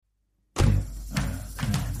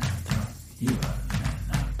You are the man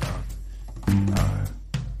now, dog. You are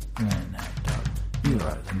the man now, dog. You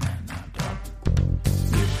are the man now, dog.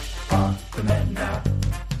 You are the man now,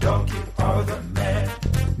 dog. You are the man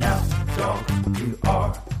now, dog. You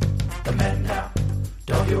are the man now,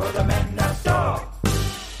 dog. You are the man now, dog.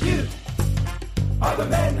 You are the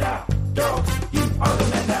man now, dog. You are the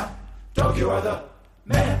man now, dog. You are the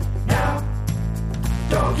man now,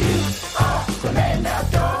 dog. You are the man now,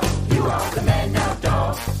 dog. You are the man now,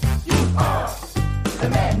 dog. You are the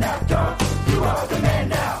man now, dog. You are the man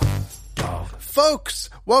now, dog. Folks,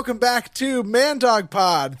 welcome back to Man Dog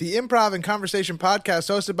Pod, the improv and conversation podcast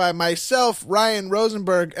hosted by myself, Ryan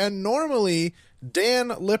Rosenberg, and normally Dan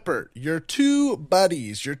Lippert, your two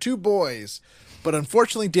buddies, your two boys. But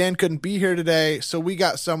unfortunately, Dan couldn't be here today, so we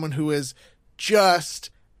got someone who is just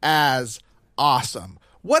as awesome.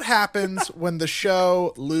 What happens when the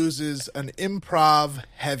show loses an improv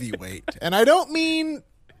heavyweight? And I don't mean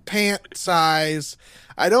pant size.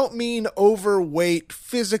 I don't mean overweight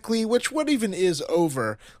physically, which what even is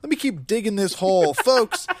over? Let me keep digging this hole.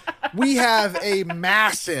 Folks, we have a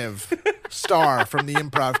massive star from the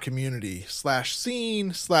improv community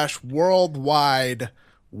 /scene/worldwide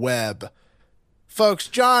web. Folks,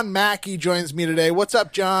 John Mackey joins me today. What's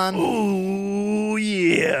up, John? Ooh,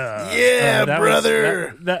 yeah. Yeah,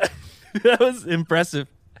 brother. That was impressive.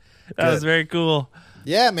 That was very cool.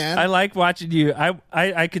 Yeah, man. I like watching you.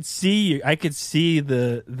 I could see you. I could see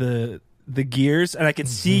the gears, and I could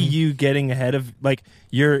see you getting ahead of, like,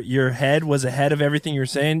 your head was ahead of everything you were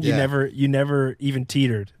saying. Yeah. You never even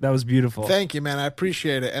teetered. That was beautiful. Thank you, man. I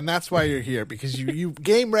appreciate it. And that's why you're here, because you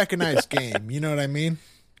game recognize game. You know what I mean?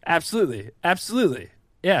 Absolutely.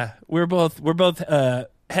 Yeah, we're both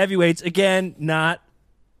heavyweights again, not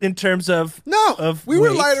in terms of we were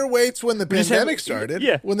weight. lighter weights when the just pandemic started.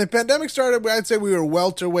 yeah. When the pandemic started, I'd say we were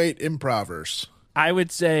welterweight improvers. I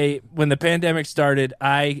would say when the pandemic started,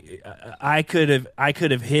 I could have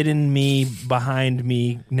hidden me behind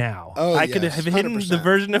me now. Oh, I could yes, have hidden 100%. the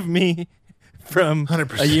version of me from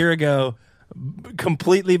 100%. a year ago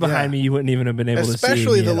completely behind me. You wouldn't even have been able to see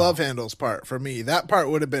Especially me the at all. love handles part for me. That part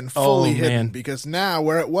would have been fully hidden, man. because now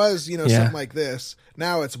where it was, something like this,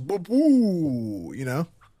 now it's boo,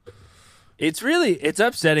 It's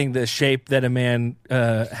upsetting the shape that a man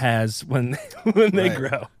has when they Right.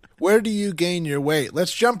 grow. Where do you gain your weight?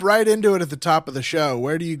 Let's jump right into it at the top of the show.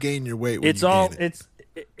 Where do you gain your weight? When It's you all gain it?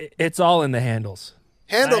 it's all in the handles.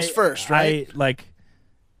 Handles first, right? I like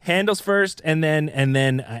handles first, and then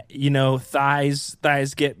thighs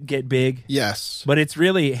get big. Yes. But it's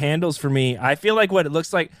really handles for me. I feel like what it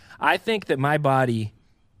looks like. I think that my body,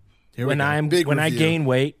 Here we when go. I Big review. gain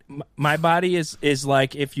weight, my body is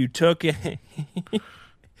like if you took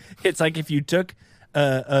it's like if you took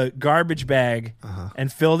a garbage bag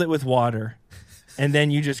and filled it with water, and then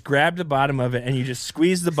you just grabbed the bottom of it and you just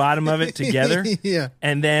squeezed the bottom of it together. Yeah.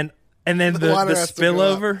 And then The the water has to go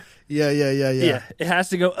spillover. up. Yeah. Yeah, it has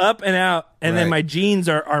to go up and out, and then Right. my jeans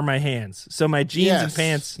are my hands. So my jeans and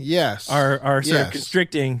pants are sort Yes. of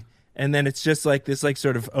constricting, and then it's just like this, like,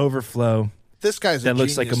 sort of overflow. This guy's That a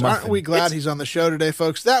looks like genius. a muffin. Aren't we glad he's on the show today,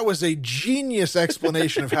 folks? That was a genius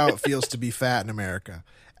explanation of how it feels to be fat in America.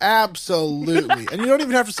 Absolutely. And you don't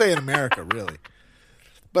even have to say in America, really.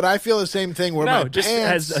 But I feel the same thing where my just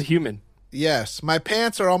pants... as a human. Yes, my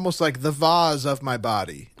pants are almost like the vase of my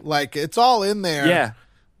body. Like, it's all in there. Yeah.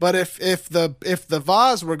 But if the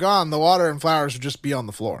vase were gone, the water and flowers would just be on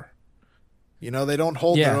the floor. They don't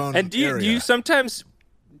hold their own And do area. you sometimes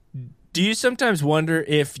wonder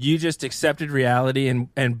if you just accepted reality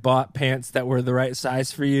and bought pants that were the right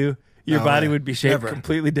size for you, your No body way. would be shaped Never.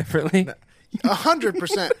 completely differently?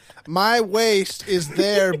 100%. My waist is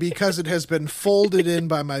there because it has been folded in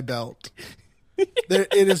by my belt. It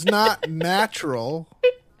is not natural.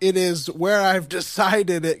 It is where I've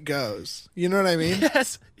decided it goes. You know what I mean?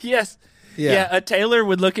 Yes. Yeah. Yeah, a tailor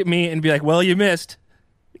would look at me and be like, "Well, you missed.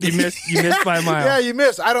 You missed by a mile." Yeah, you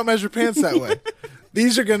miss. I don't measure pants that way.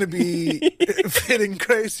 These are going to be fitting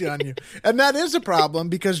crazy on you. And that is a problem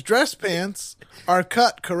because dress pants are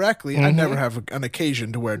cut correctly. I never have an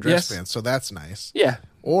occasion to wear dress Yes. pants, so that's nice. Yeah.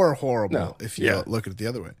 Or horrible No. if you Yeah. look at it the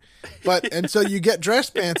other way. And so you get dress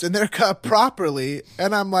pants and they're cut properly,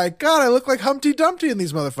 and I'm like, God, I look like Humpty Dumpty in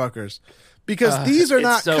these motherfuckers. Because these are it's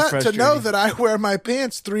not so cut to know frustrating. that I wear my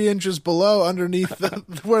pants 3 inches below underneath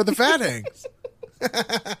where the fat hangs.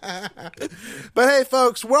 But hey,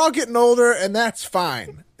 folks, we're all getting older, and that's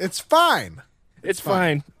fine. It's fine. It's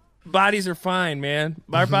fine. Bodies are fine, man.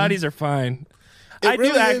 Our bodies are fine. It I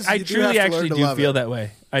really is. I You do truly have to learn actually to do love feel it. that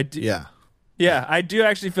way. I do. Yeah. Yeah, I do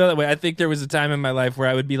actually feel that way. I think there was a time in my life where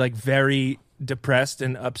I would be like very depressed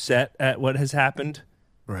and upset at what has happened.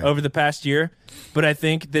 Right. over the past year. But I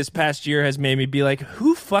think this past year has made me be like,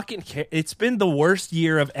 who fucking cares? It's been the worst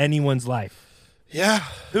year of anyone's life. Yeah.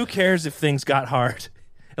 Who cares if things got hard?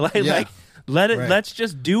 like, Yeah. like let it. Right. Let's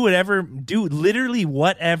just do literally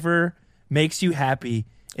whatever makes you happy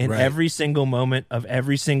in Right. every single moment of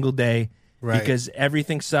every single day. Right. Because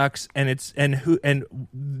everything sucks, and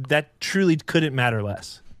that truly couldn't matter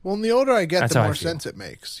less. Well, and the older I get, That's the how I more feel. sense it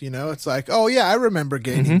makes. You know, it's like, oh, yeah, I remember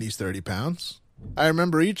gaining these 30 pounds. I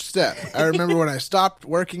remember each step. I remember when I stopped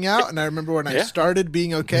working out, and I remember when I Yeah. started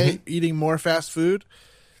being okay, eating more fast food.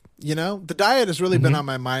 You know, the diet has really been on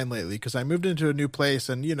my mind lately because I moved into a new place,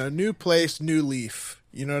 and, you know, new place, new leaf.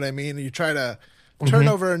 You know what I mean? You try to turn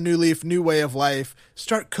over a new leaf, new way of life,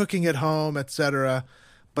 start cooking at home, etc.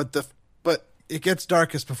 But it gets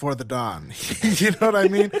darkest before the dawn. You know what I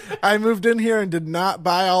mean? I moved in here and did not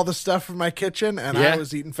buy all the stuff for my kitchen, and I Yeah.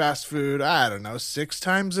 was eating fast food, I don't know, 6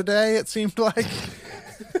 times a day, it seemed like.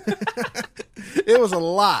 It was a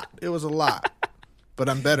lot. It was a lot. But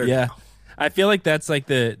I'm better Yeah, now. I feel like that's like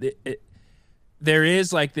there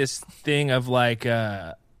is like this thing of like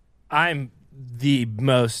I'm the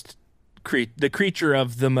most the creature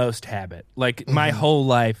of the most habit. Like my whole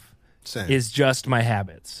life Same. is just my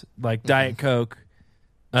habits, like Diet Coke.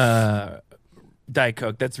 Diet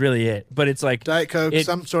Coke. That's really it. But it's like Diet Coke, it-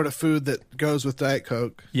 some sort of food that goes with Diet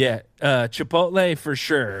Coke. yeah, Chipotle for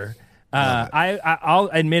sure. I'll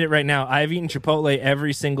admit it right now. I've eaten Chipotle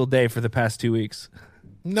every single day for the past 2 weeks.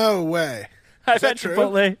 No way. I've that had true?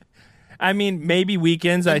 Chipotle. I mean, maybe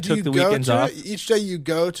weekends. I Do took you the go weekends to off, it? Each day you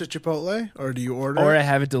go to Chipotle, or do you order? or it? I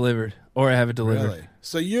have it delivered. Really?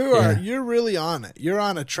 So you're really on it. You're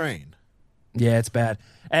on a train. Yeah, it's bad.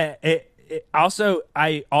 I also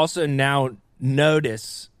now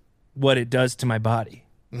notice what it does to my body.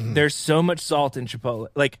 There's so much salt in Chipotle.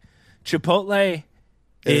 Like Chipotle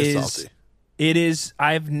It is salty. It is.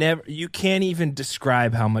 You can't even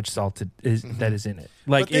describe how much salt that is in it.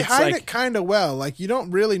 Like But they it's hide like it kind of well. Like you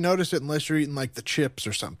don't really notice it unless you're eating like the chips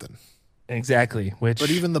or something. exactly. Which,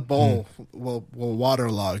 But even the bowl will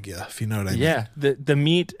waterlog you, if you know what I mean. yeah, the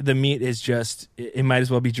meat is just. It might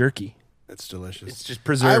as well be jerky. It's delicious. It's just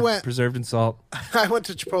preserved, went- preserved in salt. I went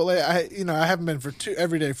to Chipotle. I haven't been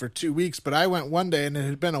every day for 2 weeks, but I went one day and it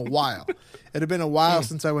had been a while. It had been a while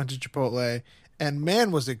since I went to Chipotle, and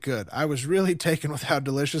man, was it good. I was really taken with how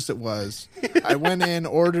delicious it was. I went in,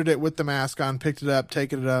 ordered it with the mask on, picked it up,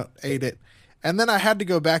 taken it out, ate it. And then I had to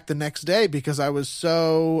go back the next day because I was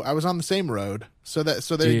on the same road. So they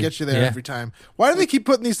Dude, get you there yeah. every time. Why do they keep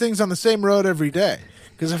putting these things on the same road every day?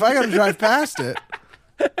 Because if I got to drive past it,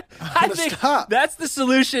 I gonna think stop. that's the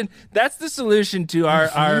solution. That's the solution to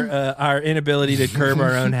our inability to curb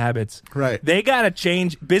our own habits. Right. They got to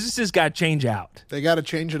change. Businesses got to change out. they got to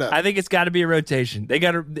change it up. I think it's got to be a rotation. They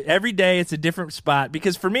got to every day. It's a different spot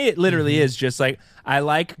because for me, it literally is just like I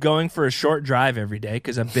like going for a short drive every day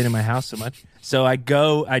because I've been in my house so much. So I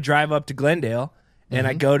drive up to Glendale and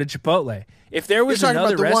I go to Chipotle. If there You're was talking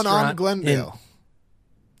another about the one restaurant on Glendale.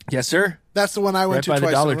 yes, sir. That's the one I went Right to by the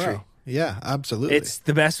twice Dollar in a row. Tree. Yeah, absolutely. It's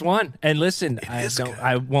the best one. And listen, is good.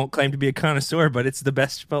 I won't claim to be a connoisseur, but it's the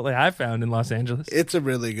best Chipotle I've found in Los Angeles. It's a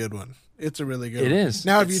really good one. It It is.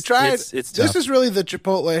 Now, have you tried? It's this tough. is really the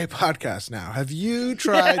Chipotle podcast. Now, have you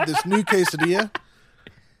tried this new quesadilla?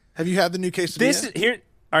 Have you had the new quesadilla? This is here.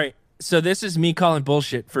 All right. So this is me calling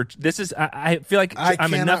bullshit for this is. I feel like I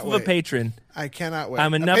I'm enough cannot of a wait. patron. I cannot wait.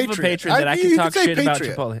 I'm enough of a patriot. patron that I you can talk say shit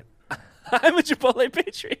patriot. about Chipotle. I'm a Chipotle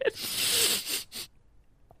patriot.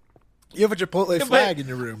 You have a Chipotle but- flag in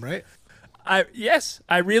your room, right? Yes,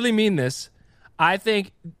 I really mean this. I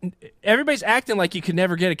think everybody's acting like you could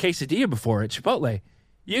never get a quesadilla before at Chipotle.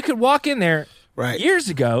 You could walk in there Right. years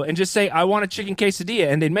ago and just say, "I want a chicken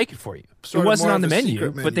quesadilla," and they'd make it for you. Sort it of wasn't more on the of a menu,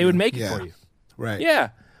 secret but they menu. would make it Yeah. for you. Right. Yeah,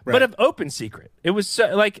 Right. but an open secret. It was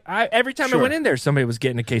so, like every time Sure. I went in there, somebody was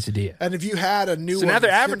getting a quesadilla. And have you had a new So one now they're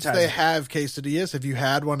since advertising. they have quesadillas? Have you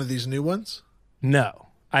had one of these new ones? No,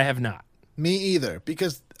 I have not. Me either,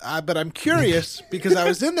 but I'm curious because I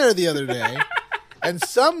was in there the other day, and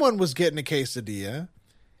someone was getting a quesadilla,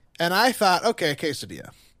 and I thought, okay, a quesadilla.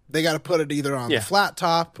 They got to put it either on Yeah. the flat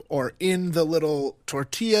top or in the little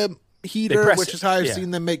tortilla heater, press which it. is how I've Yeah.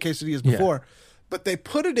 seen them make quesadillas before. But they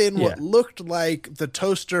put it in what Yeah. looked like the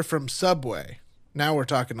toaster from Subway. Now we're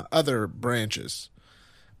talking other branches.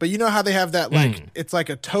 But you know how they have that, like, it's like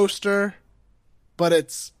a toaster, but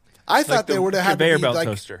I thought they would have had to conveyor be belt like,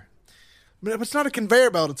 toaster. but it's not a conveyor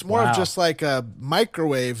belt. It's more Wow. of just like a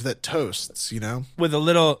microwave that toasts, you know? With a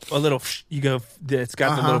little, you go. It's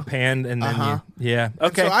got the little pan, and then yeah.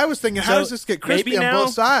 Okay. So I was thinking, how So does this get crispy maybe on now-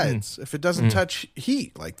 both sides if it doesn't touch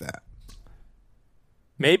heat like that?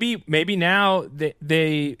 maybe now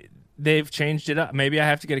they've changed it up. Maybe I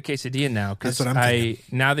have to get a quesadilla now because That's what I'm thinking.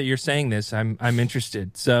 now that you're saying this, I'm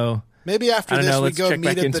interested. So Maybe after I don't this know, we let's go check meet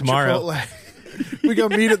back at in the tomorrow. Chipotle. We go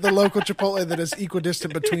meet at the local Chipotle that is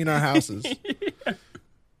equidistant between our houses.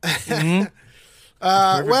 Well,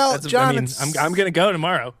 That's- John, I mean, it's- I'm gonna go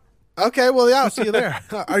tomorrow. okay. Well, yeah, I'll see you there.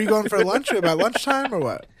 Are you going for lunch? About lunchtime or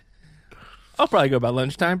what? I'll probably go about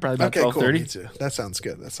lunchtime, probably about Okay, cool. 12:30. Me too. That sounds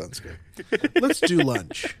good. Let's do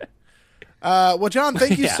lunch. Well, John,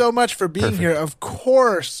 thank you Yeah. so much for being Perfect. here. Of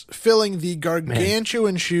course, filling the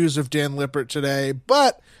gargantuan shoes of Dan Lippert today.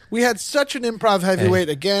 But we had such an improv heavyweight.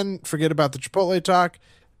 Again, forget about the Chipotle talk.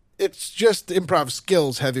 It's just improv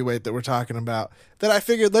skills heavyweight that we're talking about. That I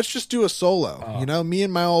figured let's just do a solo. Oh. You know, me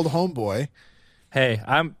and my old homeboy. Hey,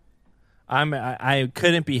 I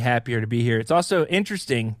couldn't be happier to be here. It's also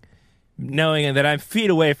interesting knowing that I'm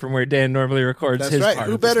feet away from where Dan normally records That's his right. part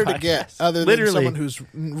Who of this better to podcast. get other Literally, than someone who's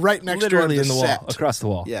right next literally door in to the set. wall, across the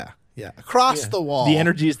wall. Yeah, across the wall. The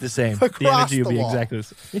energy is the same. Across the energy the will be wall. exactly the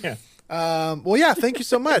same. Yeah. Well, yeah, thank you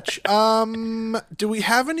so much. Do we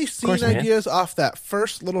have any scene course, man. ideas off that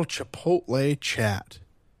first little Chipotle chat?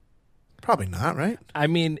 Probably not, right? I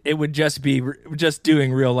mean, it would just be just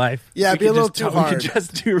doing real life. Yeah, it'd We be a could little just too We hard. could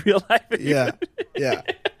just do real life. Yeah, yeah.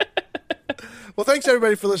 Well, thanks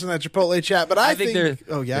everybody for listening to that Chipotle chat. But I think they're-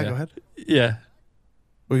 oh yeah, yeah. go ahead. Yeah.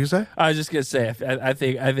 What you say? I was just gonna say, I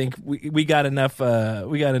think we got enough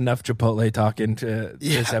Chipotle talk into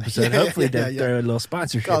this episode. yeah, Hopefully, yeah, they'll yeah. throw a little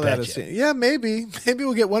sponsorship Call that at a you. scene. Yeah, maybe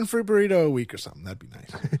we'll get one free burrito a week or something. That'd be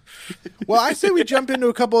nice. Well, I say we jump into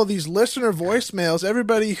a couple of these listener voicemails.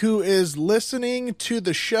 Everybody who is listening to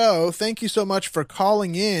the show, thank you so much for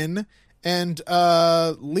calling in and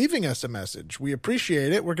leaving us a message. We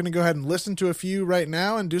appreciate it. We're going to go ahead and listen to a few right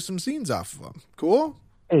now and do some scenes off of them. Cool?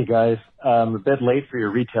 Hey guys, I'm a bit late for your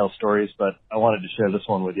retail stories, but I wanted to share this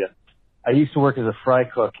one with you. I used to work as a fry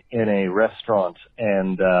cook in a restaurant,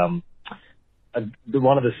 and one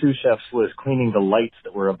of the sous chefs was cleaning the lights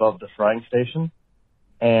that were above the frying station,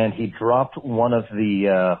 and he dropped one of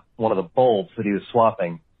the bulbs that he was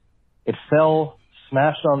swapping. It fell,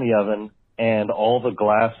 smashed on the oven, and all the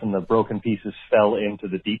glass and the broken pieces fell into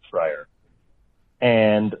the deep fryer.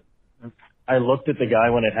 And I looked at the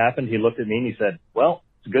guy when it happened. He looked at me and he said, "Well,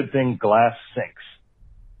 it's a good thing glass sinks."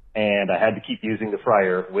 And I had to keep using the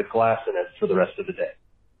fryer with glass in it for the rest of the day.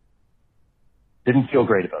 Didn't feel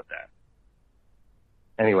great about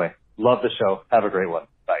that. Anyway, love the show. Have a great one.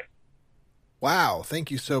 Bye. Wow.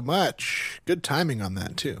 Thank you so much. Good timing on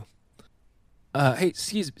that, too. Hey,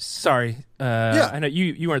 excuse. Sorry. Yeah. I know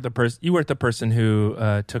you weren't the person. You weren't the person who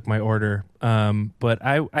took my order. But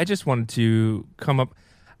I just wanted to come up.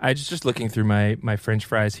 I was just looking through my French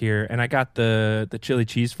fries here, and I got the chili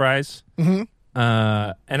cheese fries. Mm-hmm.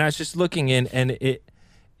 And I was just looking in, and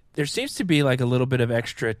there seems to be like a little bit of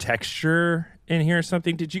extra texture in here or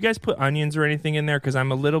something. Did you guys put onions or anything in there? Because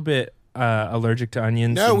I'm a little bit allergic to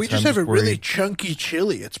onions. No, and we so just I'm have a really worried. chunky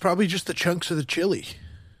chili. It's probably just the chunks of the chili.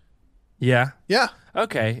 Yeah. Yeah.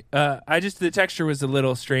 Okay. The texture was a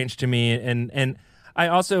little strange to me, and I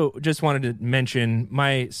also just wanted to mention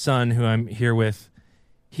my son, who I'm here with.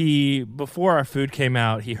 Before our food came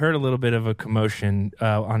out, he heard a little bit of a commotion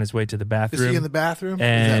on his way to the Is bathroom. he in the bathroom? Is that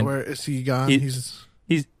And where is he gone?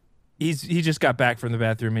 He just got back from the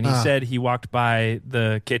bathroom, and he said he walked by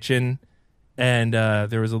the kitchen, and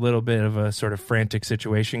there was a little bit of a sort of frantic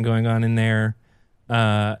situation going on in there,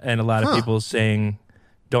 and a lot of people saying,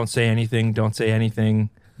 "Don't say anything, don't say anything,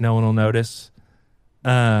 no one will notice."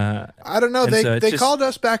 I don't know. And so They it's just- called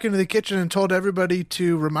us back into the kitchen and told everybody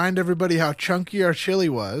to remind everybody how chunky our chili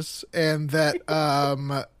was, and that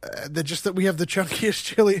that we have the chunkiest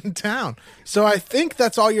chili in town. So I think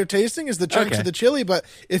that's all you're tasting is the chunks Okay. of the chili. But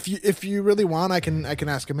if you really want, I can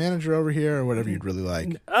ask a manager over here or whatever you'd really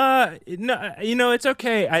like. No, it's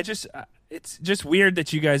okay. It's just weird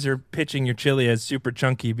that you guys are pitching your chili as super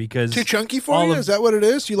chunky because Too chunky for all you? of- Is that what it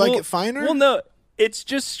is? You like Well- it finer? Well, no, it's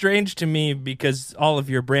just strange to me because all of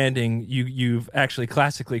your branding, you've actually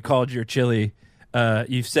classically called your chili.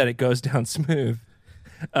 You've said it goes down smooth,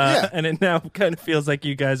 Yeah. and it now kind of feels like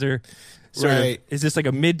you guys are sort Right. of. Is this like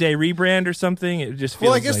a midday rebrand or something? It just feels.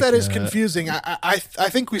 Well, I guess like, that is confusing. I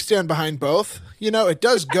think we stand behind both. You know, it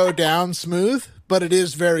does go down smooth, but it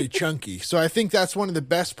is very chunky. So I think that's one of the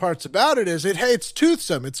best parts about it is it's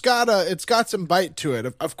toothsome. It's got some bite to it.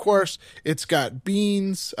 Of course, it's got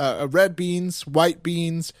beans, red beans, white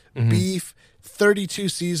beans, beef, 32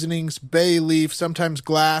 seasonings, bay leaf, sometimes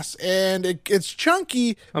glass, and it's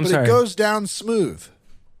chunky, but sorry. it goes down smooth.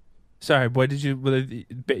 Sorry, what did you?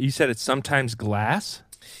 You said it's sometimes glass.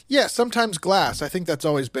 Yeah, sometimes glass. I think that's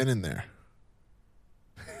always been in there.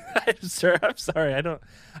 Sir, I'm sorry.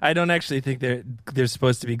 I don't actually think there's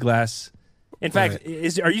supposed to be glass. In fact,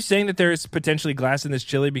 are you saying that there's potentially glass in this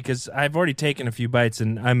chili? Because I've already taken a few bites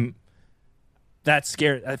and I'm that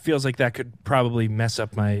scared. It feels like that could probably mess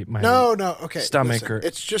up my No, okay. stomach. Listen,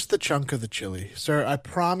 it's just the chunk of the chili, sir. I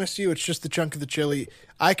promise you, it's just the chunk of the chili.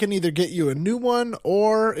 I can either get you a new one,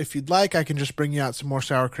 or if you'd like, I can just bring you out some more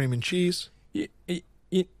sour cream and cheese.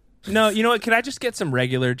 No, you know what? Can I just get some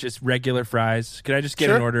regular fries? Could I just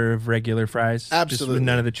get an order of regular fries? Absolutely. Just with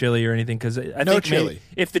none of the chili or anything? Because I No think chili.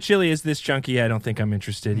 If the chili is this chunky, I don't think I'm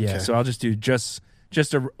interested. Yeah, Okay. so I'll just do just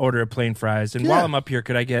a order of plain fries. And Yeah. while I'm up here,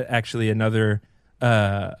 could I get actually another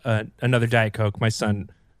Diet Coke? My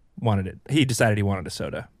son wanted it. He decided he wanted a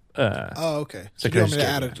soda. Okay. So could you I want me to just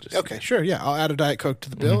add get- it? just- Okay, sure. Yeah, I'll add a Diet Coke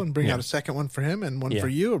to the bill and bring Yeah. out a second one for him and one Yeah. for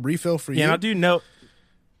you, a refill for Yeah, you. and I'll do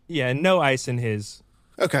no ice in his,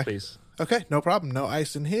 Okay. please. Okay, no problem. No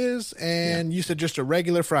ice in his, and you said just a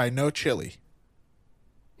regular fry, no chili.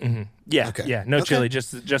 Yeah, Okay. yeah, no Okay. chili,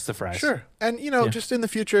 just the fries. Sure. And, just in the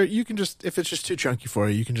future, you can just, if it's just too chunky for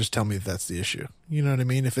you, you can just tell me if that's the issue. You know what I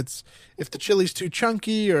mean? If the chili's too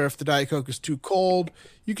chunky or if the Diet Coke is too cold,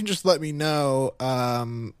 you can just let me know.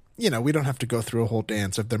 We don't have to go through a whole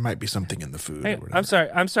dance if there might be something in the food. Hey, or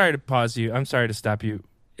whatever. I'm sorry to pause you. I'm sorry to stop you.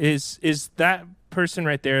 Is that person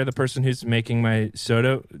right there the person who's making my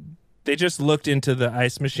soda? They just looked into the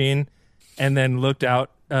ice machine and then looked out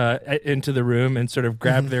into the room and sort of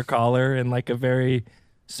grabbed their collar in like a very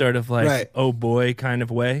sort of like Right. oh boy kind of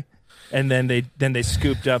way, and then they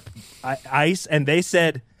scooped up ice, and they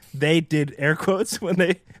said they did air quotes when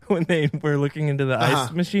they were looking into the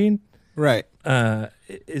ice machine. Right.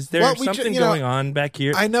 Is there Well, something going on back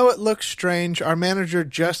here? I know it looks strange. Our manager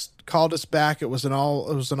just called us back. It was an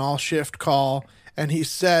all shift call, and he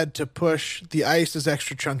said to push the ice is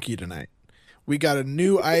extra chunky tonight. We got a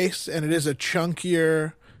new ice, and it is a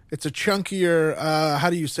chunkier. It's a chunkier. How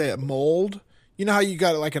do you say it? Mold. You know how you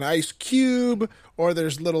got like an ice cube, or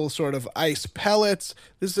there's little sort of ice pellets.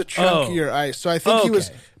 This is a chunkier ice. So I think he was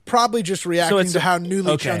Okay. probably just reacting it's to how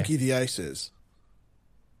newly okay. chunky the ice is.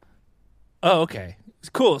 Oh, okay.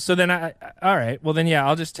 Cool. So then all right. Well then yeah,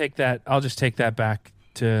 I'll just take that back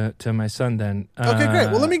to my son then. Okay, great.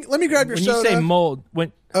 Well, let me grab your when soda. you say mold,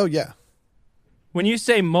 Oh yeah. when you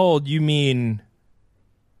say mold, you mean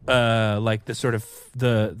like the sort of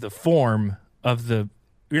the form of the,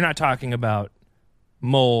 you're not talking about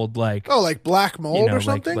mold like Oh, like black mold or like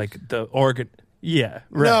something? like the organ. Yeah.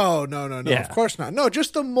 Right. No. Yeah. Of course not. No,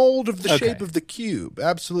 just the mold of the Okay. shape of the cube.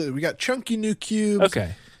 Absolutely. We got chunky new cubes.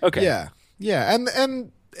 Okay. Yeah.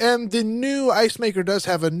 And the new ice maker does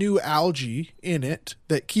have a new algae in it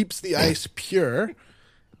that keeps the ice pure,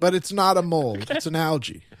 but it's not a mold. It's an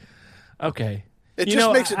algae. Okay. It You just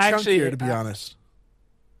know, makes it actually, chunkier, to be honest.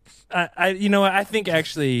 I think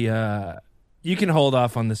actually you can hold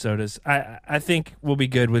off on the sodas. I think we'll be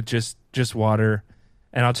good with just water,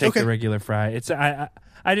 and I'll take Okay. the regular fry. It's I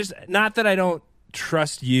just, not that I don't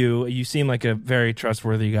trust you. You seem like a very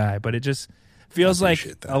trustworthy guy, but it just feels like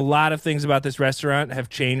appreciate that. a lot of things about this restaurant have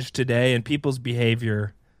changed today, and people's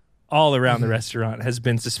behavior all around the restaurant has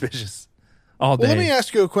been suspicious all day. Well, let me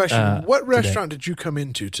ask you a question. What today. restaurant did you come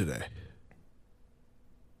into today?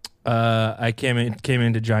 I came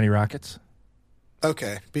into Johnny Rockets.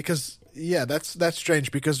 Okay, because that's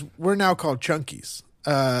strange because we're now called Chunkies.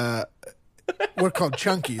 We're called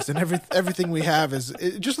Chunkies, and everything we have is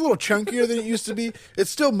just a little chunkier than it used to be. It's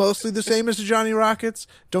still mostly the same as the Johnny Rockets.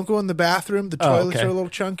 Don't go in the bathroom. The toilets okay. are a little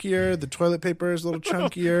chunkier. The toilet paper is a little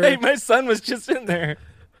chunkier. Hey, my son was just in there.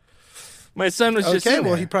 My son was just Okay, in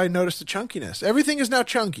well, there. he probably noticed the chunkiness. Everything is now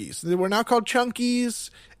Chunkies. We're now called Chunkies,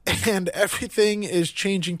 and everything is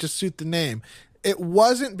changing to suit the name. It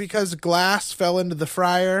wasn't because glass fell into the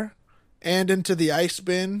fryer and into the ice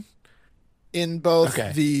bin in both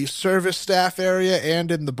Okay. the service staff area and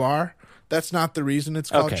in the bar. That's not the reason it's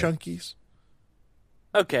called Okay. Chunkies.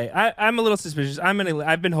 Okay, I'm a little suspicious.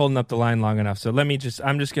 I've been holding up the line long enough, so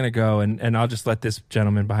I'm just gonna go and I'll just let this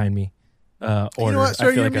gentleman behind me order. You know what, I sir?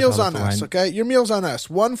 feel Your like I've meal's held up on the us, line. okay? Your meal's on us.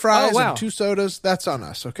 1 fries Oh, wow. and 2 sodas, that's on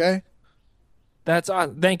us, okay? That's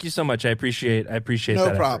on. Thank you so much. I appreciate No that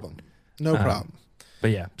effort. problem. No problem. But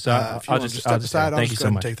yeah, so If you I'll want just to step aside, I'll thank just you go so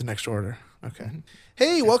ahead much. and take the next order. Okay.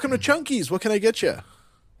 Hey, welcome to Chunkies. What can I get you?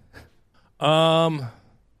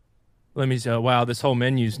 Let me see. Wow, this whole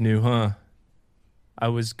menu's new, huh? I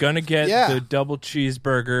was gonna get Yeah. the double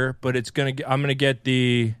cheeseburger, but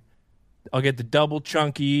I'll get the double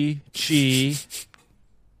chunky cheese.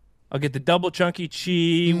 I'll get the double chunky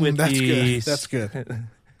cheese with That's the good. That's good.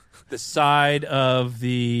 the side of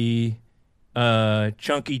the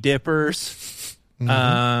chunky dippers.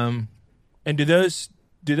 Mm-hmm. And do those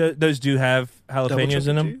those do have Double jalapenos in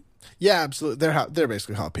chunky them? cheese? Yeah, absolutely. They're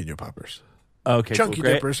basically jalapeno poppers. Okay, Chunky cool,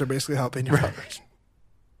 great. dippers are basically jalapeno poppers.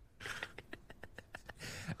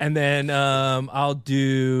 And then I'll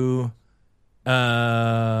do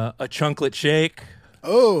a chunklet shake.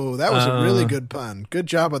 Oh, that was a really good pun. Good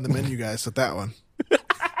job on the menu, guys, with that one.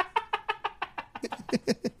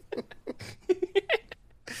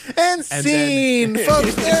 And scene,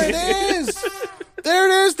 folks. There it is. There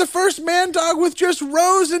it is. The first Man Dog with just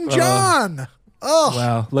Rose and John. Oh,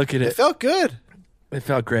 Wow, look at it it. felt good. It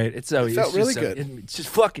felt great. It's so It felt it's really just good. It's just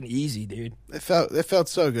fucking easy, dude. It felt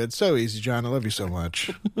so good, so easy, John. I love you so much.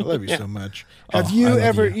 I love you so much. Oh, Have you I love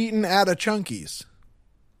ever you. eaten at a Chunky's?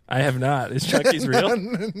 I have not. Is Chucky's real?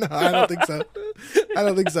 No, I don't think so. I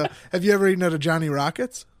don't think so. Have you ever eaten at a Johnny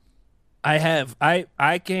Rockets? I have.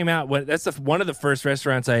 I came out when that's one of the first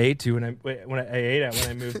restaurants I ate to when I ate at when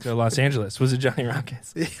I moved to Los Angeles was a Johnny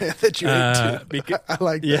Rockets. Yeah, that you ate too. because- I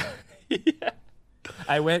like that. Yeah.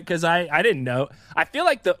 I went because I didn't know. I feel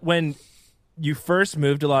like when you first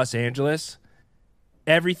moved to Los Angeles,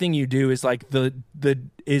 everything you do is like the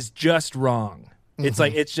is just wrong. It's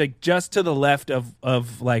like just to the left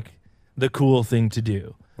of like the cool thing to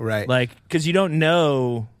do. Right. Like because you don't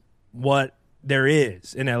know what there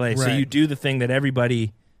is in LA, so Right. you do the thing that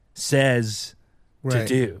everybody says to Right.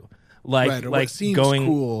 do. Like right. Or like what seems going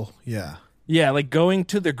cool. Yeah. yeah, like going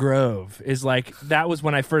to the Grove is like that was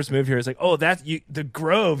when I first moved here. It's like, oh, the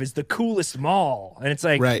Grove is the coolest mall, and it's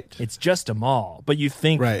like, Right. it's just a mall, but you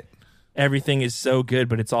think Right. everything is so good,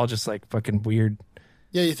 but it's all just like fucking weird.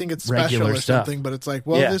 Yeah, you think it's special Regular or stuff. something, but it's like,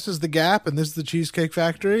 well, Yeah. this is the Gap and this is the Cheesecake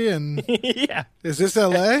Factory, and Yeah, is this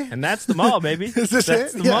LA? and that's the mall, baby. Is this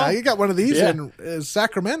that's it? the Yeah, mall. you got one of these Yeah. in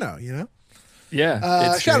Sacramento, you know?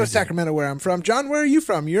 Yeah, it's Shout out crazy. Sacramento, where I'm from. John, where are you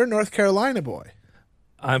from? You're a North Carolina boy.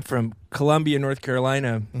 I'm from Columbia, North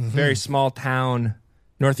Carolina, Mm-hmm. very small town,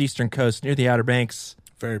 northeastern coast near the Outer Banks.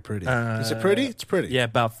 Very pretty. Is it pretty? It's pretty. Yeah,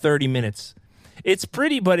 about 30 minutes. It's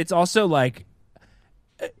pretty, but it's also like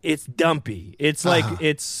it's dumpy. It's like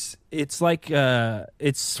it's like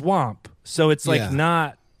it's swamp. So it's like Yeah.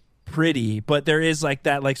 not pretty, but there is like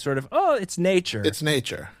that like sort of it's nature. It's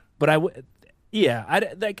nature. But I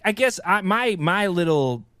guess my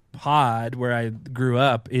little pod where I grew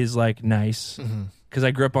up is like nice. Mm-hmm. Because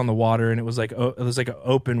I grew up on the water, and it was like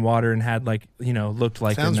open water, and had like looked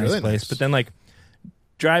like Sounds a nice really place. nice. But then like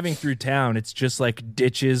driving through town, it's just like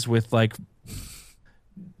ditches with like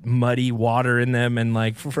muddy water in them, and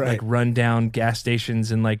like Right. run down gas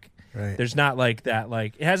stations, and like Right. there's not like that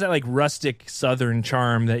like it has that like rustic southern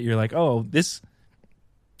charm that you're like, oh, this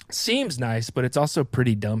seems nice, but it's also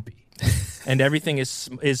pretty dumpy. And everything is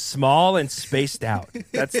small and spaced out.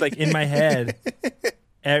 That's like in my head.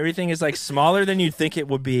 Everything is like smaller than you'd think it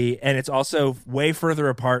would be, and it's also way further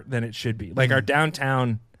apart than it should be. Like our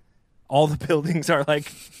downtown, all the buildings are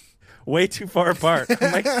like way too far apart.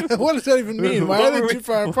 I'm like, What does that even mean? Why What are were they we- too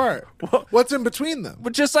far apart? What's in between them?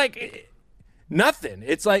 but just like nothing.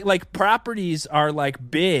 It's like properties are like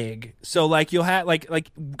big, so like you'll have like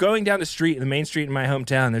going down the street, the main street in my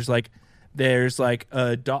hometown. There's like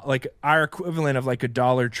like our equivalent of like a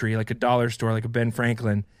Dollar Tree, like a dollar store, like a Ben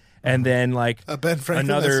Franklin, and then like A Ben Franklin,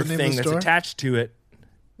 another that's the name of thing the that's store? attached to it.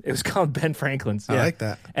 It was called Ben Franklin's. I yeah. like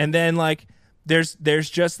that. And then like there's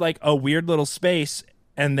just like a weird little space,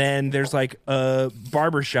 and then there's like a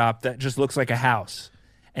barber shop that just looks like a house.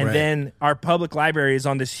 And Right. then our public library is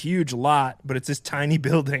on this huge lot, but it's this tiny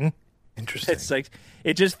building. Interesting. It's like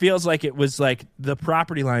it just feels like it was like the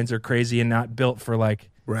property lines are crazy and not built for like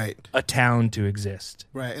Right. a town to exist.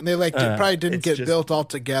 Right. And they probably didn't it's get just- built all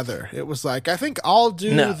together. It was like, I think I'll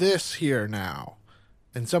do No. this here now.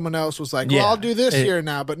 And someone else was like, well, Yeah. I'll do this It- here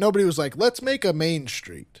now. But nobody was like, let's make a main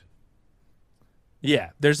street. Yeah,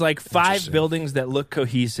 there's like 5 Interesting. buildings that look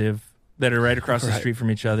cohesive that are right across the Right. street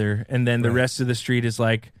from each other, and then the Right. rest of the street is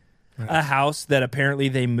like a house that apparently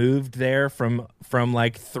they moved there from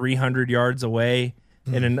like 300 yards away,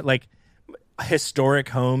 Hmm. and in like historic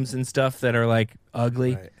homes and stuff that are like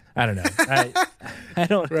ugly. Right. I don't know. I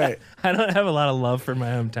don't. Right. I don't have a lot of love for my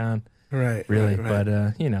hometown, Right. really. right.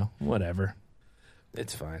 But whatever.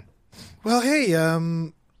 It's fine. Well, hey,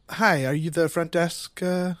 hi, are you the front desk?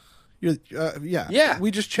 You're, yeah. Yeah. We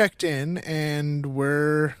just checked in, and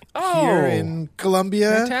we're Oh. here in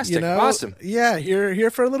Columbia. Fantastic. You know? Awesome. Yeah, here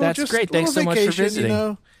for a little. That's just great. a little Thanks so much for vacation, visiting. You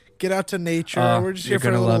know, get out to nature. We're just you're here for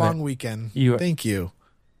a gonna little love it. long weekend. You- Thank you.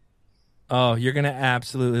 Oh, you're gonna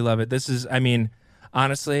absolutely love it. This is, I mean,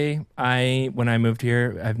 honestly, when I moved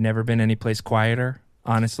here, I've never been any place quieter.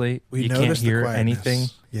 Honestly, We you can't noticed the hear quietness. anything.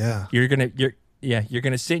 Yeah. You're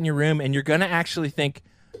gonna sit in your room and you're gonna actually think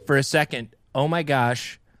for a second, oh my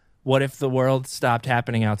gosh, what if the world stopped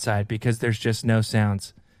happening outside because there's just no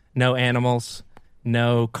sounds, no animals,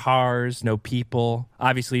 no cars, no people.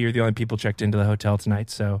 Obviously, you're the only people checked into the hotel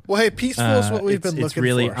tonight. So, well, hey, peaceful is what we've been it's looking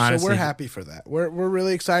really, for. honestly, so we're happy for that. We're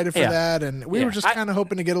really excited for that, and we were just kind of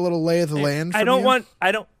hoping to get a little lay of the land. I don't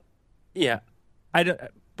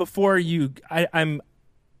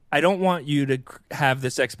want you to have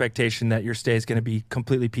this expectation that your stay is going to be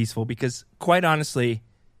completely peaceful, because quite honestly,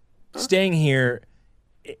 staying here,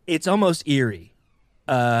 it's almost eerie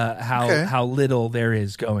how little there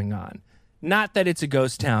is going on. Not that it's a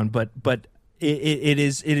ghost town, but it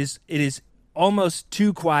is almost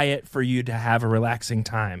too quiet for you to have a relaxing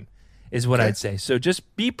time, is what I'd say. So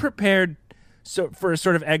just be prepared for a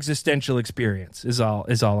sort of existential experience is all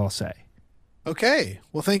I'll say. Okay.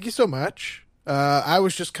 Well, thank you so much. I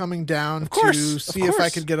was just coming down to see if I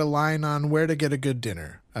could get a line on where to get a good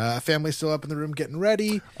dinner. Family's still up in the room getting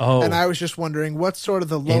ready. Oh, and I was just wondering what's sort of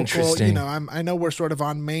the local, I know we're sort of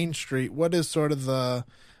on Main Street. What is sort of the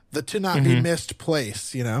to not be missed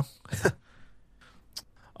place,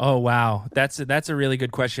 Oh, wow. That's a really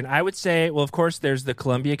good question. I would say, well, of course, there's the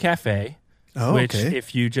Columbia Cafe, which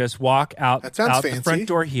if you just walk out the front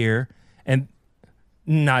door here, and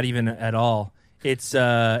not even at all, it's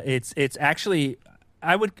actually,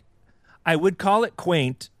 I would call it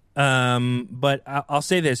quaint, but I'll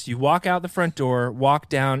say this: you walk out the front door, walk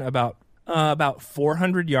down about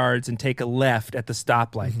 400 yards, and take a left at the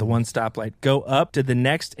stoplight, the one stoplight. Go up to the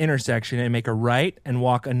next intersection and make a right, and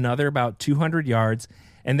walk another about 200 yards,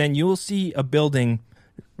 and then you will see a building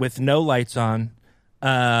with no lights on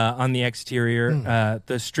the exterior.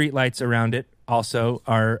 The street lights around it also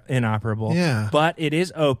are inoperable. Yeah, but it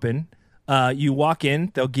is open. You walk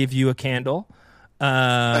in, they'll give you a candle.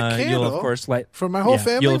 A candle? You'll, of course, light for my whole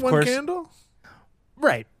family. One candle,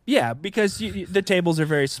 right? Yeah, because the tables are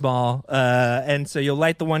very small, and so you'll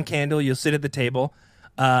light the one candle. You'll sit at the table,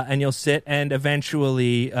 and you'll sit, and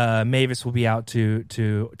eventually Mavis will be out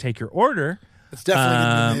to take your order. It's definitely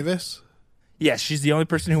going to be Mavis. Yes, she's the only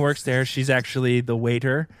person who works there. She's actually the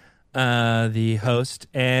waiter, the host,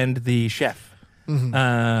 and the chef.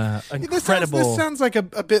 Incredible. This sounds like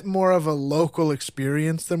a bit more of a local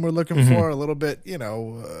experience than we're looking for. A little bit,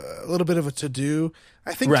 a little bit of a to-do.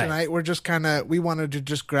 I think tonight we're just we wanted to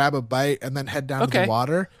just grab a bite and then head down to the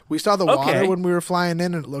water. We saw the water when we were flying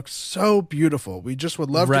in, and it looked so beautiful. We just would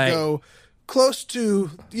love to go close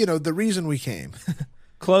to, the reason we came.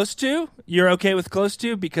 Close to? You're okay with close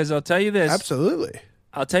to? Because I'll tell you this. Absolutely.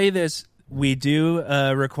 I'll tell you this. We do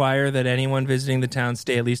require that anyone visiting the town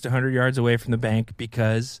stay at least 100 yards away from the bank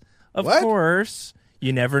because, of course,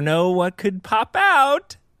 you never know what could pop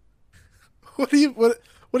out. What do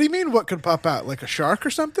you mean? What could pop out? Like a shark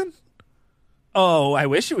or something? Oh, I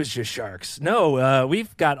wish it was just sharks. No,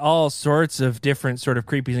 we've got all sorts of different sort of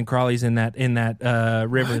creepies and crawlies in that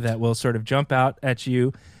river that will sort of jump out at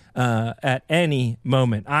you at any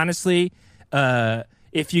moment. Honestly,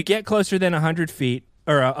 if you get closer than 100 feet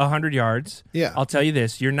or 100 yards, I'll tell you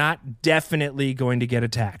this: you're not definitely going to get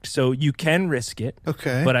attacked. So you can risk it.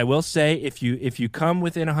 Okay. But I will say, if you come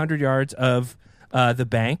within 100 yards of the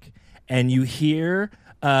bank and you hear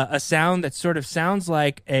a sound that sort of sounds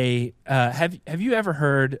like a have you ever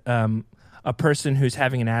heard a person who's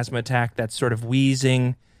having an asthma attack, that sort of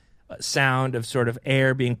wheezing sound of sort of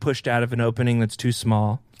air being pushed out of an opening that's too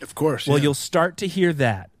small? Of course. Well, you'll start to hear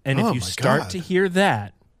that. And if you start to hear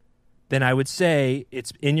that, then I would say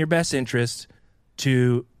it's in your best interest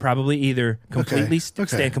to probably either completely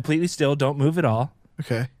stand completely still, don't move at all.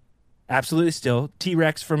 Okay. Absolutely still.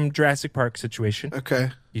 T-Rex from Jurassic Park situation.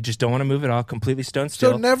 Okay. You just don't want to move at all. Completely stone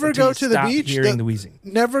still. So never go to the beach. Hearing the wheezing.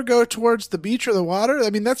 Never go towards the beach or the water. I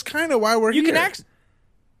mean, that's kind of why we're here.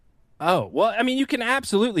 Oh, well, I mean, you can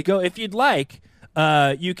absolutely go if you'd like.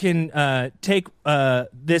 You can take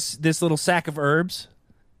this little sack of herbs.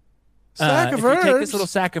 Sack of herbs. You take this little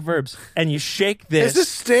sack of herbs and you shake this. Is this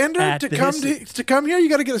standard to come here? You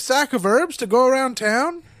got to get a sack of herbs to go around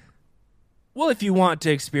town. Well, if you want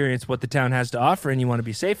to experience what the town has to offer and you want to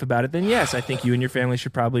be safe about it, then yes, I think you and your family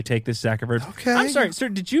should probably take this sack of herbs. Okay. I'm sorry, sir.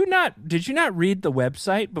 Did you not read the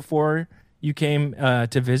website before you came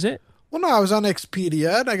to visit? Well, no, I was on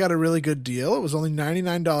Expedia and I got a really good deal. It was only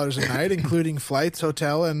 $99 a night, including flights,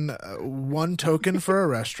 hotel, and one token for a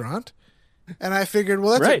restaurant. And I figured,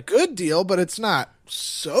 well, that's a good deal, but it's not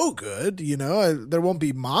so good. There won't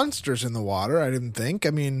be monsters in the water, I didn't think. I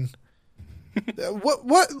mean,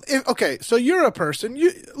 okay, so you're a person.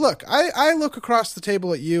 I look across the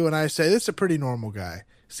table at you and I say, this is a pretty normal guy.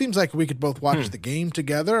 Seems like we could both watch the game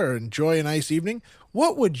together or enjoy a nice evening.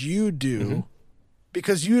 What would you do?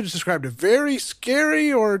 Because you described a very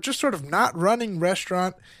scary or just sort of not running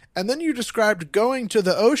restaurant, And then you described going to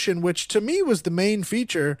the ocean, which to me was the main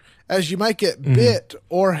feature, as you might get bit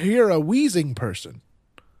or hear a wheezing person.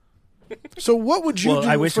 So what would you do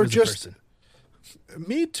I wish for it was just... a person.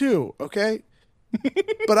 Me too, okay?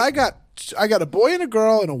 But I got a boy and a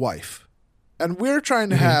girl and a wife. And we're trying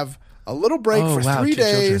to have a little break for 3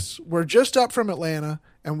 days. We're just up from Atlanta,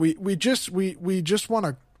 and we just want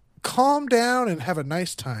to calm down and have a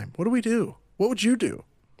nice time. What do we do? What would you do?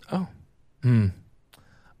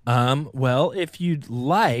 Well, if you'd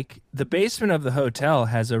like, the basement of the hotel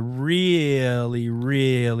has a really,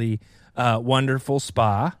 really wonderful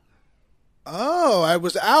spa. Oh, I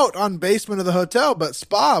was out on basement of the hotel, but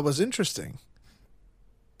spa was interesting.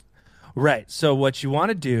 Right. So what you want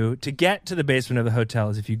to do to get to the basement of the hotel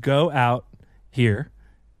is if you go out here,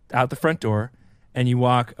 out the front door, and you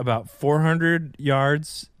walk about 400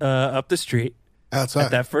 yards up the street. Outside.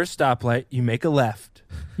 At that first stoplight, you make a left.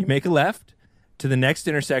 You make a left to the next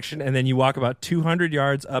intersection, and then you walk about 200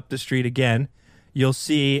 yards up the street again. You'll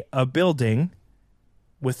see a building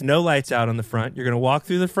with no lights out on the front. You're going to walk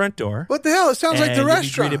through the front door. What the hell? It sounds like the and you'll be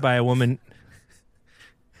restaurant. greeted by a woman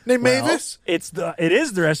named Well, Mavis? It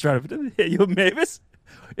is the restaurant. You Mavis?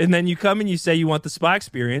 And then you come and you say you want the spa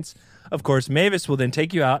experience. Of course, Mavis will then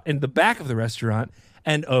take you out in the back of the restaurant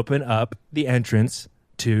and open up the entrance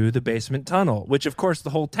to the basement tunnel, which, of course,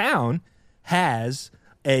 the whole town has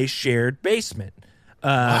a shared basement.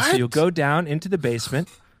 So you'll go down into the basement.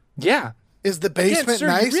 Yeah. Is the basement sir,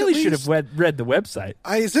 nice? You really at should least? have read the website.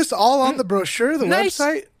 Is this all on the brochure, the Nice.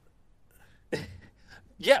 website?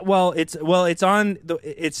 Yeah, it's on the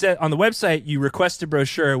website. You request a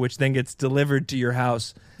brochure, which then gets delivered to your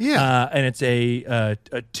house. Yeah. And it's a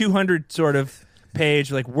 200 sort of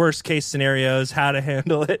page, like worst case scenarios, how to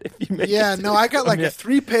handle it. If you make Yeah, it to no, I got like Columbia. a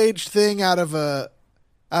 3-page thing out of the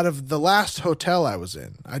last hotel I was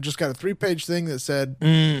in. I just got a 3-page thing that said,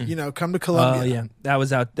 come to Columbia. Oh yeah, that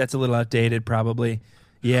was out. That's a little outdated, probably.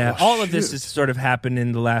 Yeah, Oh, all of this shoot. has sort of happened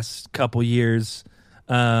in the last couple years.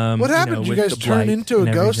 What happened? with you guys the turn blight into a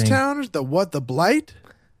and ghost everything. town? The blight?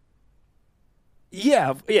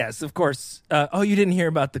 Yeah. Yes, of course. You didn't hear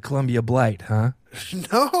about the Columbia Blight, huh?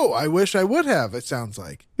 No, I wish I would have, it sounds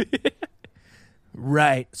like.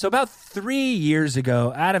 Right. So about 3 years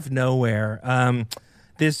ago, out of nowhere,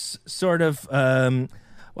 this sort of,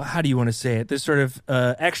 how do you want to say it? This sort of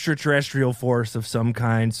extraterrestrial force of some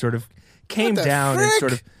kind sort of came the down and frick?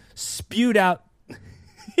 sort of spewed out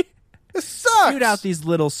It sucks. spewed out these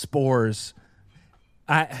little spores.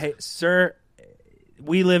 Hey, sir,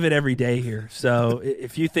 we live it every day here. So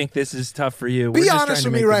if you think this is tough for you, we're Be just honest trying to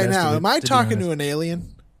with me make the right best now. of it, Am I to be talking to honest. an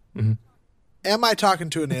alien? Mm-hmm. Am I talking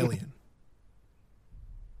to an alien?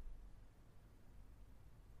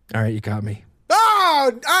 All right, you got me.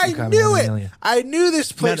 Oh, I You got me knew on an it. alien. I knew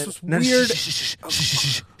this place was No, weird. shh, shh,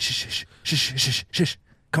 shh, shh, shh.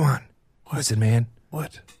 Come on. Listen, man.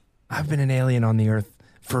 What? I've been an alien on the Earth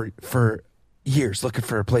for years, looking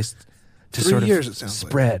for a place to 3 sort of years, it sounds like.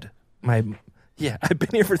 spread my. Yeah, I've been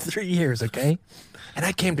here for 3 years. Okay, and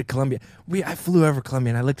I came to Columbia. I flew over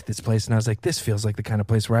Columbia and I looked at this place and I was like, this feels like the kind of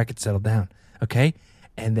place where I could settle down. Okay,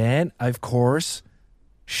 and then I, of course,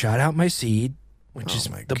 shot out my seed, which is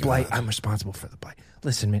my the blight. God. I'm responsible for the blight.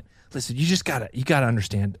 Listen, man. Listen, you gotta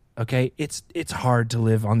understand. Okay, it's hard to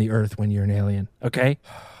live on the Earth when you're an alien. Okay.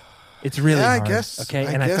 It's really Yeah, hard. I guess. Okay,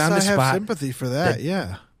 I and guess I found a have spot. sympathy for that. that-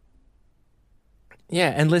 Yeah. Yeah,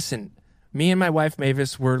 and listen, me and my wife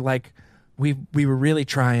Mavis were like, we were really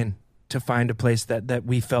trying to find a place that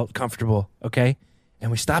we felt comfortable. Okay, and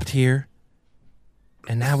we stopped here,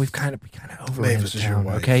 and now we kind of overran Mavis the is your town.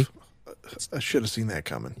 wife. Okay, I should have seen that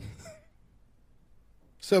coming.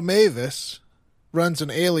 So Mavis runs an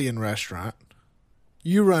alien restaurant.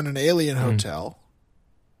 You run an alien hotel.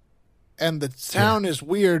 And the town is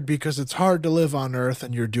weird because it's hard to live on Earth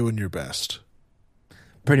and you're doing your best.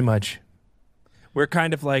 pretty much. We're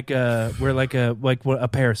kind of like a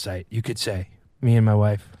parasite, you could say. Me and my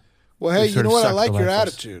wife. Well, hey, We you sort know of what? I suck like the your life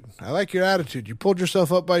force. attitude. I like your attitude. You pulled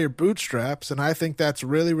yourself up by your bootstraps, and I think that's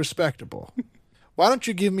really respectable. Why don't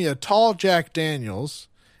you give me a tall Jack Daniels,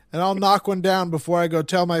 and I'll knock one down before I go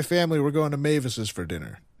tell my family we're going to Mavis's for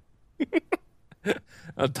dinner.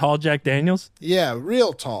 A tall Jack Daniels? Yeah,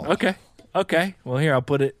 real tall. Okay. Well, here, I'll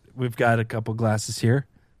put it. We've got a couple glasses here.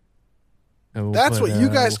 And we'll That's put, what you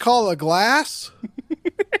guys call a glass?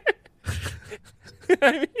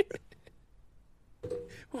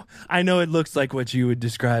 I know it looks like what you would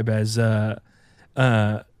describe as an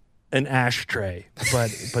ashtray, but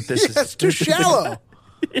this is That's too shallow.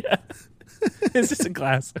 this is a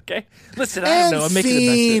glass. Okay, listen, I don't know. I'm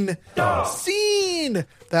making the best. Scene. scene.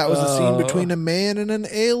 That was a scene between a man and an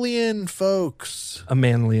alien, folks. A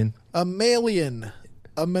manlian. A malian.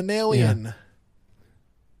 A manalian.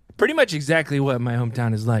 Pretty much exactly what my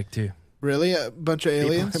hometown is like, too. Really? A bunch of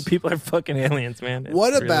aliens? People are fucking aliens, man. It's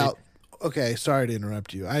What really- about... Okay, sorry to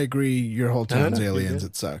interrupt you. I agree your whole town's no, you're aliens.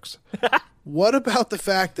 good. It sucks. What about the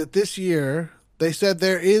fact that this year they said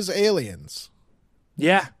there is aliens,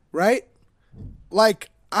 Yeah. right?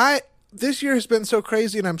 Like, this year has been so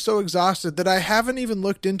crazy and I'm so exhausted that I haven't even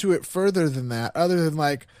looked into it further than that, other than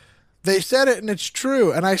like, they said it and it's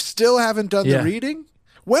true, and I still haven't done the Yeah. reading.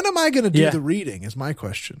 When am I going to do Yeah. the reading is my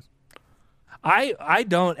question. I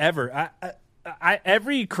don't ever. I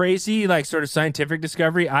every crazy like sort of scientific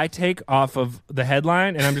discovery I take off of the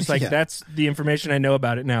headline, and I'm just like, Yeah. that's the information I know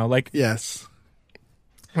about it now. Like Yes.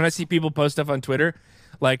 when I see people post stuff on Twitter,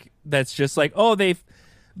 like that's just like, oh,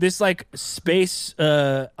 this like space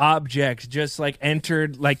object just like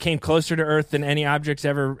entered, like came closer to Earth than any objects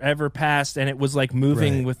ever passed, and it was like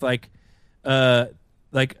moving Right. with like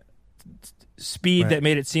speed Right. that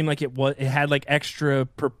made it seem like it had like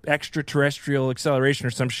extraterrestrial acceleration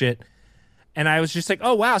or some shit. And I was just like,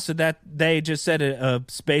 oh wow, so that they just said a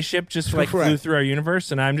spaceship just like Right. flew through our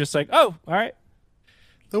universe, and I'm just like, oh, all right.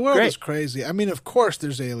 The world Great. is crazy. I mean, of course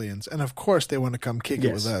there's aliens, and of course they want to come kick it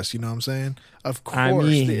Yes. with us. You know what I'm saying? Of course I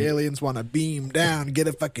mean- the aliens want to beam down and get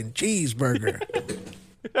a fucking cheeseburger.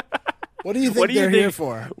 What do you think What do you they're here think-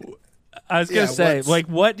 for? I was gonna Yeah, say, what's- like,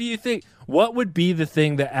 what do you think? What would be the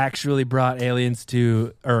thing that actually brought aliens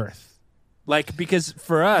to Earth? Like, because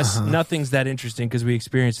for us, nothing's that interesting because we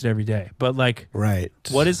experience it every day. But like, Right.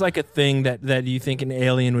 what is like a thing that you think an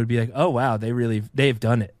alien would be like? Oh wow, they've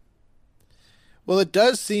done it. Well, it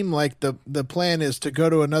does seem like the plan is to go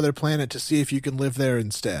to another planet to see if you can live there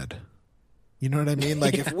instead. You know what I mean?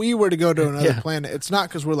 Like if we were to go to another Yeah. planet, it's not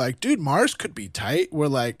because we're like, dude, Mars could be tight. We're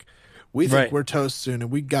like, we think Right. we're toast soon,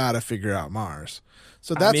 and we gotta figure out Mars.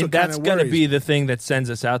 So that's I mean, what kind that's of gonna worries be the thing that sends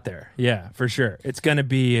us out there. Yeah, for sure. It's gonna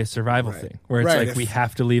be a survival Right. thing where it's Right, like if- we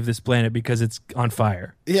have to leave this planet because it's on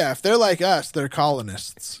fire. Yeah, if they're like us, they're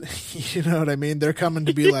colonists. You know what I mean? They're coming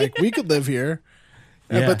to be like, we could live here.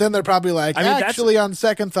 Yeah. But then they're probably like, I mean, that's- actually, on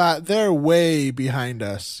second thought, they're way behind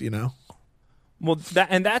us, you know? Well,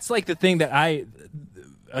 that's like the thing that I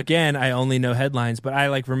only know headlines, but I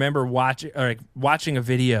like remember watching a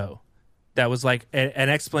video that was like an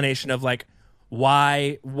explanation of like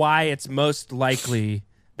why it's most likely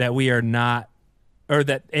that we are not, or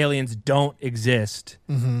that aliens don't exist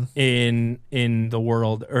in the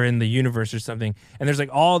world or in the universe or something. And there's like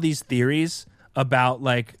all these theories about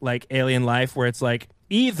like alien life where it's like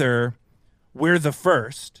either we're the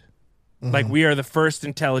first, like we are the first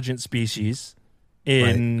intelligent species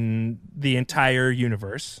in the entire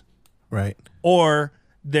universe, Right. or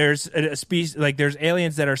there's a species, like there's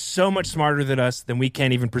aliens that are so much smarter than us than we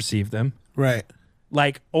can't even perceive them. Right.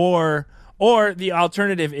 Like, or the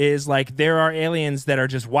alternative is like there are aliens that are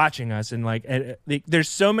just watching us, and like there's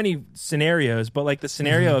so many scenarios, but like the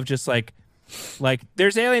scenario of just like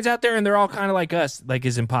there's aliens out there and they're all kind of like us, like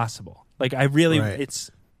is impossible. Like I really, Right.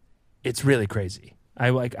 it's really crazy.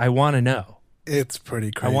 I want to know. It's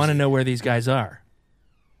pretty crazy. I want to know where these guys are.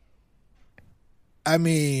 I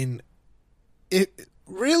mean, it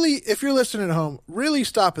really, if you're listening at home, really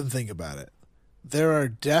stop and think about it. There are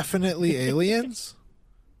definitely aliens.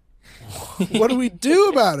 What do we do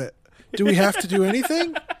about it? Do we have to do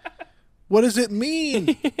anything? What does it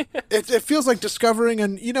mean? It feels like discovering,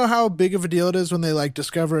 and you know how big of a deal it is when they like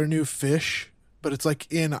discover a new fish, but it's like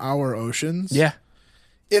in our oceans. Yeah.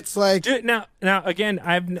 It's like, Dude, now again,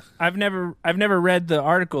 I've never read the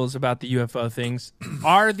articles about the UFO things.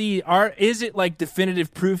 Is it like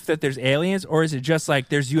definitive proof that there's aliens, or is it just like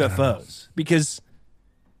there's UFOs? Because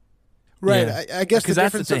right. Yeah. I guess the 'Cause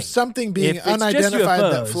that's the difference of thing. something being If it's just unidentified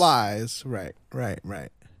that UFOs, flies. Right.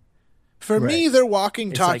 For me, Right. they're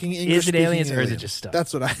walking, It's talking like, English. is it speaking aliens or is it just stuff?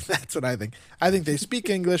 That's what I think. I think they speak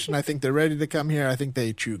English, and I think they're ready to come here. I think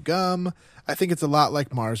they chew gum. I think it's a lot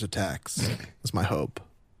like Mars Attacks. Is my hope.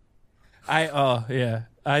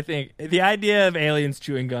 I think the idea of aliens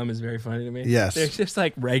chewing gum is very funny to me. Yes. They're just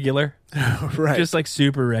like regular, Right. just like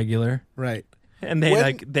super regular, right. and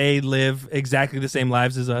they live exactly the same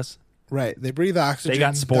lives as us. Right. They breathe oxygen. They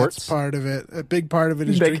got sports. That's part of it. A big part of it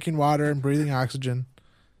is drinking water and breathing oxygen.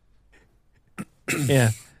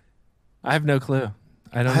 Yeah, I have no clue.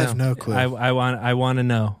 I don't know. I have no clue. I want to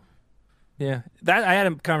know. Yeah, that I had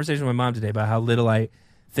a conversation with my mom today about how little I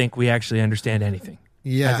think we actually understand anything.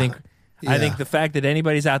 Yeah. I think the fact that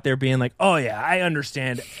anybody's out there being like, "Oh yeah, I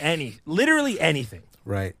understand literally anything,"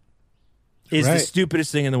 Right. is the Right.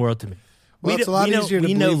 stupidest thing in the world to me. Well, it's a lot easier to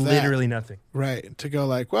we know believe that. literally nothing. Right. To go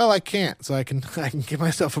like, well, I can't, so I can give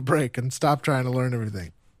myself a break and stop trying to learn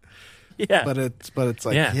everything. Yeah. But it's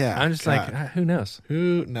like, yeah. I'm just God. like, who knows?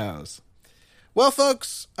 Who knows? Well,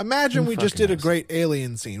 folks, imagine we just did a great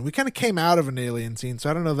alien scene. We kind of came out of an alien scene, so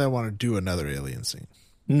I don't know if I want to do another alien scene.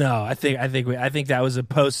 No, I think that was a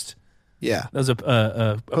post. Yeah. That was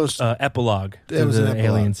a Post- epilogue It to was an the epilogue.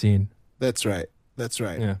 alien scene. That's right.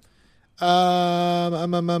 Yeah. Let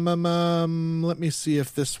me see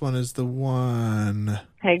if this one is the one.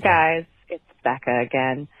 Hey guys, it's Becca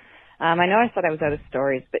again. I know I said I was out of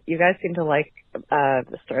stories, but you guys seem to like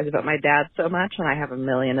the stories about my dad so much, and I have a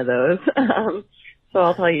million of those. So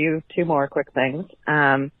I'll tell you two more quick things.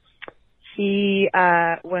 He,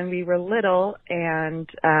 when we were little and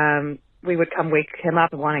we would come wake him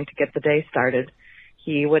up wanting to get the day started,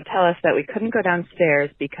 he would tell us that we couldn't go downstairs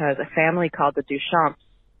because a family called the Duchamps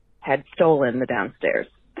had stolen the downstairs.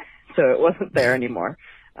 So it wasn't there anymore.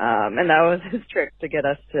 And that was his trick to get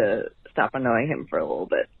us to stop annoying him for a little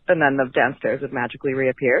bit. And then the downstairs would magically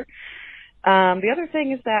reappear. The other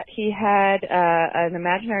thing is that he had an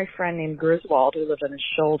imaginary friend named Griswold who lived on his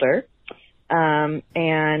shoulder.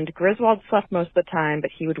 And Griswold slept most of the time,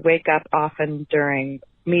 but he would wake up often during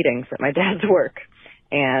meetings at my dad's work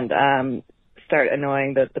and start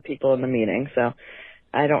annoying the people in the meeting. So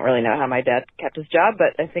I don't really know how my dad kept his job,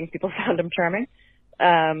 but I think people found him charming.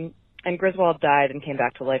 And Griswold died and came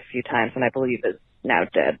back to life a few times, and I believe is now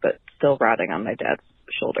dead, but still rotting on my dad's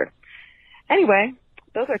shoulder. Anyway,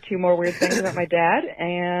 those are two more weird things about my dad,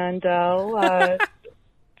 and I'll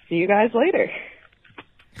see you guys later.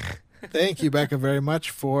 Thank you, Becca, very much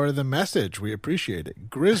for the message. We appreciate it.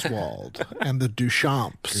 Griswold and the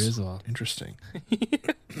Duchamps. Griswold. Interesting.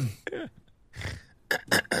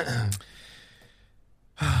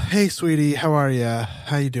 Hey, sweetie, how are you?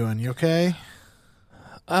 How you doing? You okay?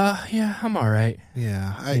 Yeah, I'm all right.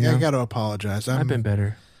 Yeah, I You know? got to apologize. I've been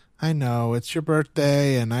better. I know it's your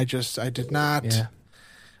birthday, and I did not. Yeah.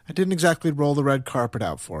 I didn't exactly roll the red carpet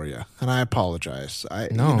out for you, and I apologize.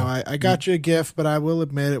 No. I got you a gift, but I will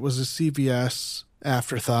admit it was a CVS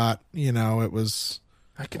afterthought. It was.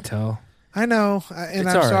 I can tell. I know, and It's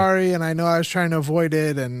I'm all right. sorry, and I know I was trying to avoid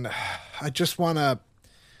it, and I just want to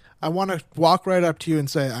walk right up to you and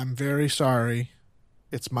say I'm very sorry.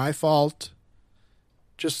 It's my fault.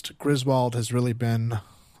 Just Griswold has really been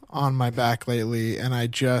on my back lately, and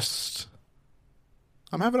I'm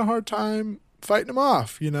having a hard time fighting him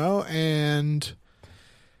off, and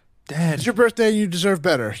Dad. it's your birthday, you deserve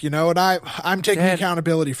better, and I'm taking Dad.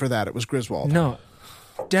 accountability for that. It was Griswold. No.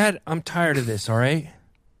 Dad, I'm tired of this, all right?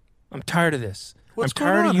 I'm tired of this. What's I'm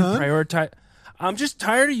tired going of on, you I'm just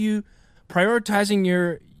tired of you prioritizing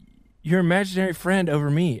your imaginary friend over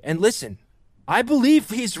me. And listen, I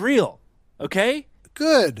believe he's real, okay?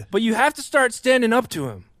 Good. But you have to start standing up to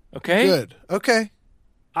him, okay? Good. Okay.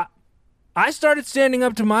 I started standing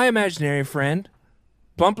up to my imaginary friend,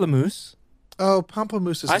 Bumplemoose. Oh,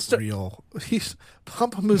 Pamplemousse isn't real.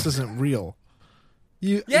 Pamplemousse isn't real.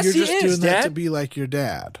 Yes, you're he just is, doing that Dad. to be like your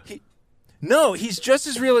dad. No, he's just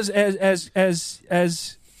as real as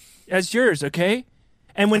yours, okay?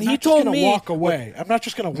 And when he told me walk away. I'm not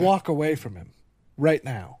just going to walk away from him right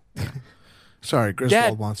now. Sorry, Griswold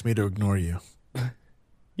Dad. wants me to ignore you.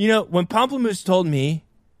 when Pamplemousse told me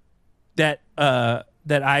that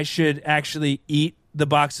I should actually eat the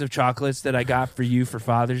box of chocolates that I got for you for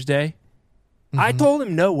Father's Day, I told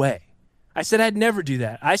him no way. I said I'd never do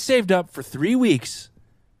that. I saved up for 3 weeks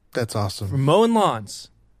That's awesome. for mowing lawns,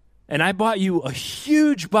 and I bought you a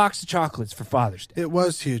huge box of chocolates for Father's Day. It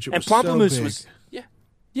was huge. It And was so Pamplemousse big. was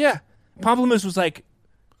yeah. Pamplemousse was like,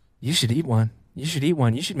 "You should eat one. You should eat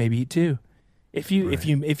one. You should maybe eat two. If you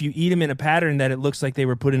eat them in a pattern that it looks like they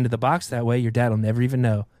were put into the box that way, your dad will never even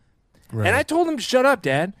know." Right. And I told him to shut up,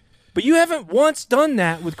 Dad. But you haven't once done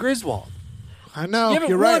that with Griswold. I know. You haven't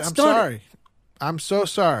You're right. once I'm done it. sorry. I'm so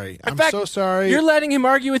sorry. In I'm fact, so sorry. You're letting him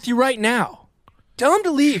argue with you right now. Tell him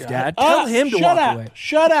to leave, Dad. Tell him to walk away.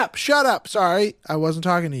 Shut up. Shut up. Sorry. I wasn't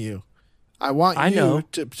talking to you. I want I you know.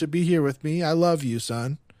 to be here with me. I love you,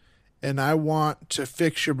 son. And I want to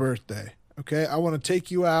fix your birthday. Okay? I want to take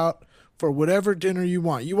you out for whatever dinner you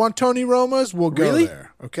want. You want Tony Roma's? We'll go Really?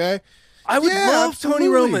 there. Okay? I would Yeah, love Tony absolutely.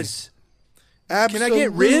 Roma's. Absolutely. Can I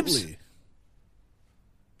get ribs?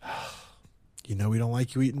 You know we don't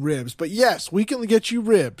like you eating ribs, but yes, we can get you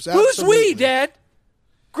ribs. Who's Absolutely. we, Dad?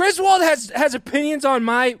 Griswold has opinions on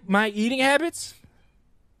my eating habits.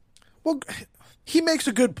 Well, he makes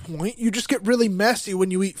a good point. You just get really messy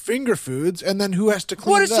when you eat finger foods, and then who has to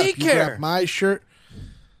clean What it does up? he You care? grab my shirt.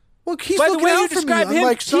 Well, he's By the looking way you out for me. describe him,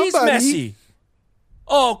 Unlike he's somebody. messy.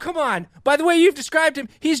 Oh, come on. By the way you've described him,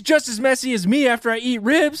 he's just as messy as me after I eat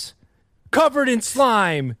ribs. Covered in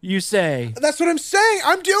slime, you say. That's what I'm saying.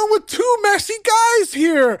 I'm dealing with two messy guys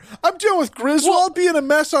here. I'm dealing with Griswold being a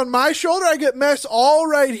mess on my shoulder. I get mess all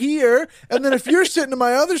right here. And then if you're sitting to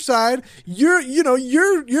my other side, you're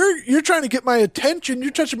trying to get my attention.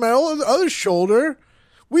 You're touching my other shoulder.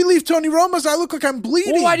 We leave Tony Roma's. I look like I'm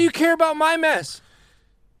bleeding. Well, why do you care about my mess?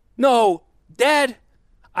 No, Dad,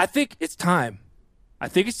 I think it's time. I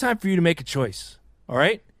think it's time for you to make a choice. All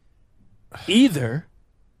right? Either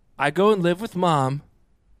I go and live with Mom.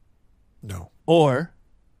 No. Or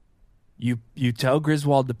you tell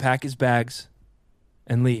Griswold to pack his bags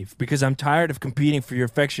and leave, because I'm tired of competing for your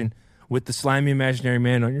affection with the slimy imaginary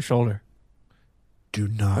man on your shoulder. Do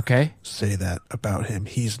not say that about him.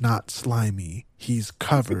 He's not slimy. He's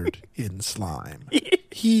covered in slime.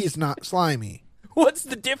 He's not slimy. What's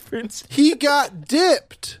the difference? He got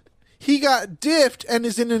dipped. He got dipped and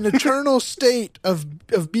is in an eternal state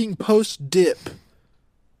of being post-dip.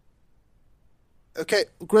 Okay,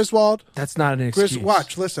 Griswold. That's not an excuse.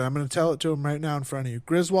 Watch, listen. I'm going to tell it to him right now in front of you.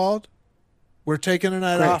 Griswold, we're taking a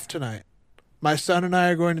night off tonight. My son and I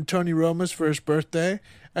are going to Tony Roma's for his birthday,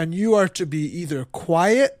 and you are to be either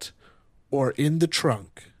quiet or in the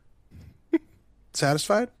trunk.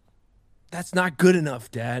 Satisfied? That's not good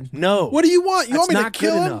enough, Dad. No. What do you want? You want me to not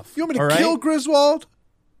kill good him? enough, You want me to all kill right? Griswold?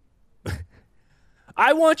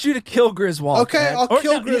 I want you to kill Griswold. Okay, Dad. I'll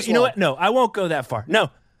kill Griswold. You know what? No, I won't go that far. No,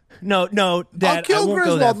 Dad. I'll kill I won't Griswold,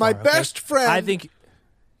 go that my far, best friend. I think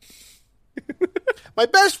My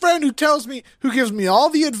best friend who gives me all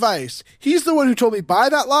the advice. He's the one who told me, buy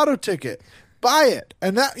that lotto ticket. Buy it.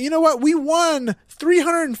 And that, you know what? We won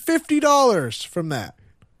 $350 from that.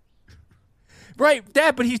 right,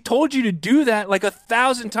 Dad. But he told you to do that like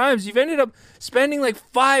 1,000 times. You've ended up spending like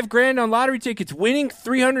 $5,000 on lottery tickets. Winning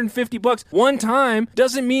 $350 one time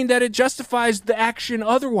doesn't mean that it justifies the action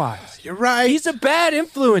otherwise. You're right. He's a bad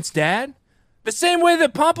influence, Dad. The same way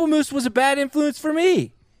that Pomplamoose was a bad influence for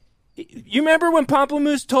me. You remember when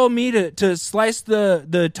Pomplamoose told me to slice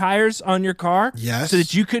the tires on your car? Yes. So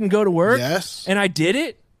that you couldn't go to work? Yes. And I did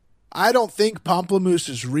it? I don't think Pomplamoose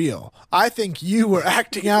is real. I think you were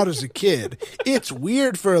acting out as a kid. It's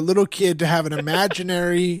weird for a little kid to have an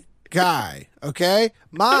imaginary guy, okay?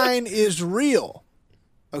 Mine is real,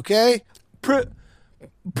 okay?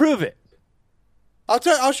 Prove it.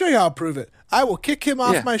 I'll show you how I'll prove it. I will kick him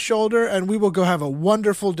off Yeah. my shoulder, and we will go have a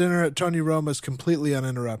wonderful dinner at Tony Roma's completely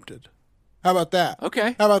uninterrupted. How about that?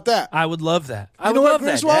 Okay. How about that? I would love that. I You would know what, love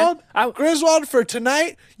Griswold? that, Dad. Griswold, for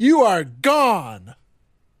tonight, you are gone.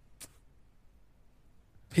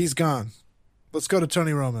 He's gone. Let's go to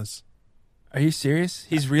Tony Roma's. Are you serious?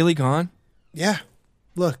 He's really gone? Yeah.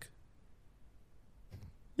 Look.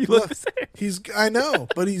 You look the same. I know,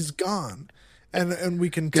 but he's gone. And we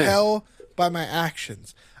can Good. tell by my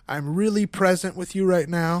actions. I'm really present with you right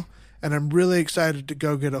now, and I'm really excited to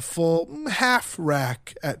go get a full half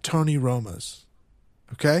rack at Tony Roma's.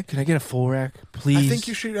 Okay? Can I get a full rack, please? I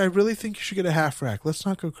really think you should get a half rack. Let's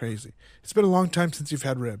not go crazy. It's been a long time since you've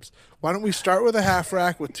had ribs. Why don't we start with a half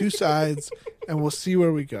rack with two sides, and we'll see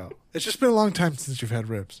where we go. It's just been a long time since you've had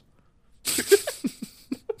ribs.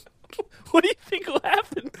 What do you think will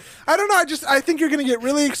happen? I don't know. I think you're going to get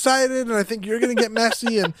really excited, and I think you're going to get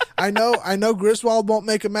messy. And I know Griswold won't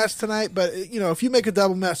make a mess tonight, but if you make a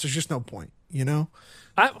double mess, there's just no point.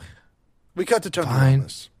 We cut to Tony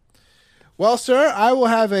Roma's. Well, sir, I will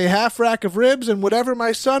have a half rack of ribs and whatever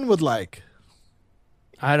my son would like.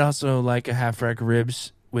 I'd also like a half rack of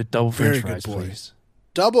ribs with double Very French good, fries, boy. please.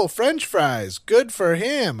 Double French fries. Good for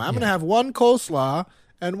him. I'm going to have one coleslaw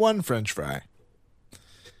and one French fry.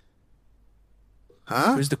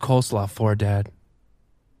 Huh? Where's the coleslaw for, Dad?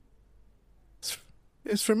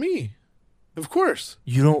 It's for me. Of course.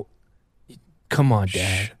 You don't... Come on,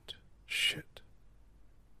 Dad. Shit.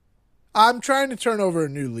 I'm trying to turn over a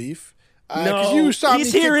new leaf. 'Cause No, you saw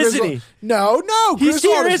he's me here, kick isn't Griswold. he? No. He's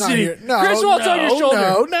Griswold here, is not isn't he? here. No, Griswold's on your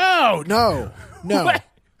shoulder. No.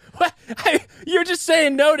 What? You're just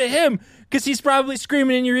saying no to him because he's probably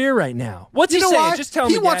screaming in your ear right now. What's You he know saying? why? Just tell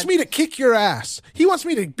me, He wants Dad. me to kick your ass. He wants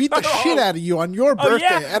me to beat the shit out of you on your birthday.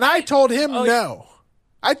 yeah. And I told him no.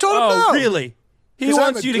 I told him no. Oh, really? He 'Cause I'm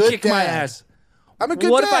wants a you to good kick my dad. ass. I'm a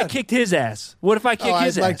good What dad. if I kicked his ass? What if I kick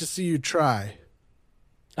his I'd ass? like to see you try.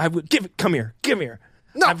 I would give it. Come here.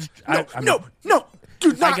 No. I'm- No.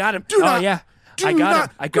 Do not. I got him. Do not. Oh yeah. Do I got not.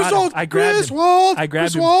 him. I got Griswold, him. I grabbed Griswold, him. I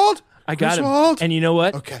grabbed Griswold, him. I got Griswold. him. And you know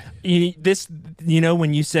what? Okay.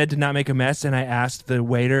 When you said to not make a mess, and I asked the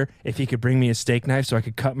waiter if he could bring me a steak knife so I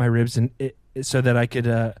could cut my ribs so that I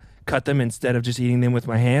could cut them instead of just eating them with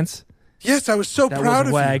my hands. Yes, I was so That proud was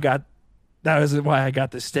of why you. I got. That was why I got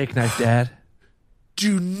the steak knife, Dad.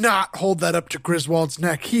 Do not hold that up to Griswold's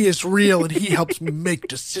neck. He is real and he helps me make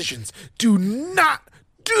decisions. Do not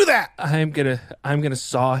do that. I'm gonna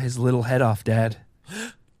saw his little head off, Dad.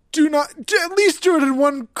 Do not, at least do it in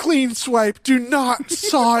one clean swipe. Do not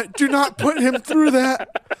saw it. Do not put him through that.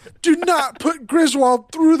 Do not put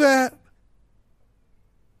Griswold through that.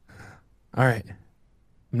 All right.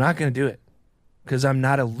 I'm not gonna do it. Because I'm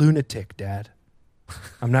not a lunatic, Dad.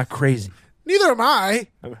 I'm not crazy. Neither am I.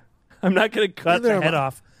 I'm not going to cut Neither the am head I.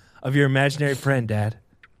 off of your imaginary friend, Dad.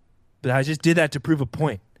 But I just did that to prove a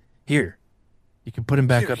point. Here. You can put him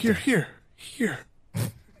back up there. Here.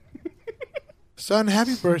 Son,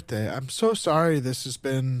 happy birthday. I'm so sorry this has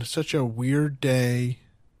been such a weird day.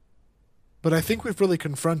 But I think we've really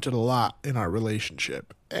confronted a lot in our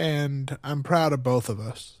relationship. And I'm proud of both of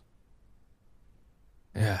us.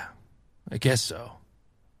 Yeah, I guess so.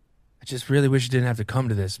 I just really wish it didn't have to come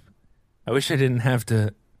to this. I wish I didn't have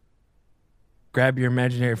to grab your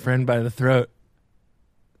imaginary friend by the throat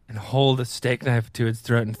and hold a steak knife to its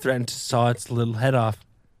throat and threaten to saw its little head off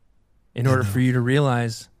in order for you to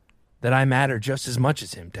realize that I matter just as much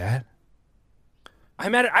as him, Dad. I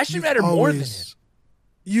matter. I should matter more than him.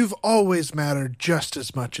 You've always mattered just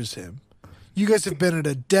as much as him. You guys have been at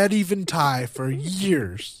a dead even tie for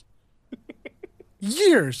years.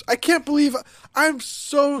 Years. I can't believe. I'm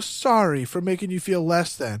so sorry for making you feel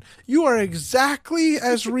less than. You are exactly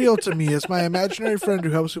as real to me as my imaginary friend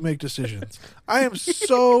who helps me make decisions. I am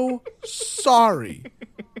so sorry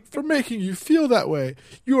for making you feel that way.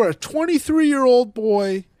 You are a 23-year-old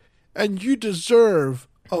boy, and you deserve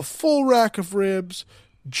a full rack of ribs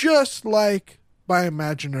just like my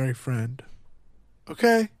imaginary friend.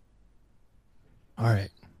 Okay? All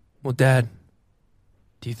right. Well, Dad,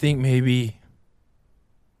 do you think maybe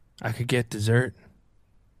I could get dessert?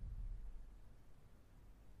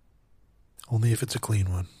 Only if it's a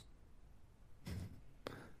clean one.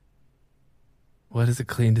 What is a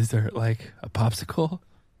clean dessert? Like a popsicle?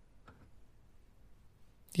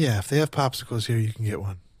 Yeah, if they have popsicles here, you can get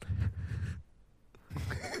one.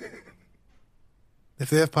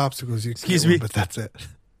 If they have popsicles, you can Excuse get me? one, but that's it.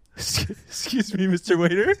 Excuse me, Mr.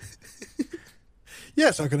 Waiter?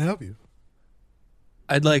 Yes, how can I help you?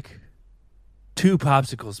 I'd like 2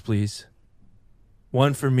 popsicles, please.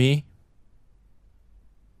 One for me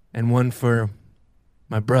and one for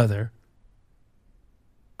my brother,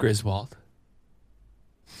 Griswold.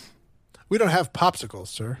 We don't have popsicles,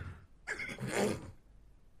 sir.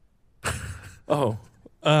 Oh,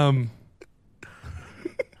 Do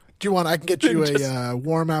you want, I can get you a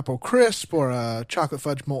warm apple crisp or a chocolate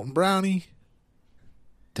fudge molten brownie.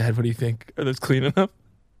 Dad, what do you think? Are those clean enough?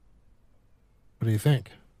 What do you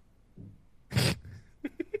think?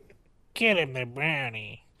 Get him the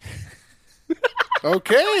brownie.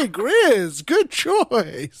 Okay, Grizz, good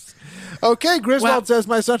choice. Okay, Griswold says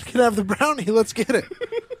my son can have the brownie. Let's get it.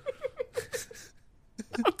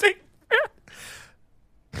 I'll take.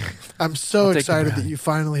 I'm so I'll take the excited that brownie. you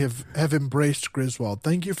finally have embraced Griswold.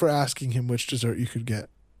 Thank you for asking him which dessert you could get.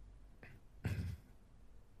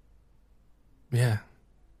 Yeah.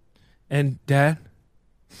 And Dad,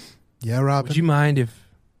 Yeah, Robin? would you mind if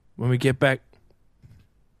when we get back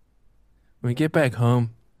home,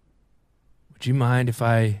 would you mind if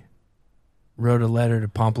I wrote a letter to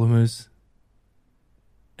Pomplamoose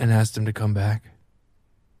and asked him to come back?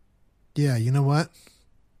 Yeah, you know what?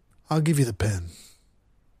 I'll give you the pen.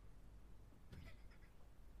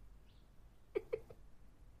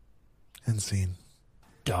 And scene.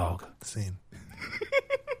 Dog. Scene.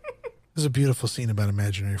 There's a beautiful scene about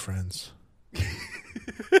imaginary friends.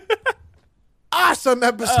 Awesome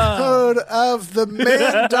episode of the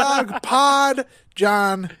Man Dog Pod.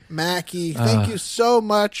 John Mackey, thank you so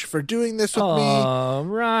much for doing this with me. Oh,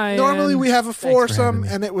 Ryan. Normally we have a Thanks for having foursome, me.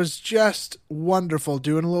 and it was just wonderful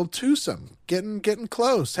doing a little twosome, getting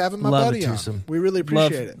close, having my Love a buddy on. twosome. We really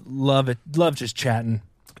appreciate it. Love it. Love just chatting.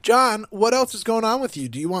 John, what else is going on with you?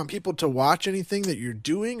 Do you want people to watch anything that you're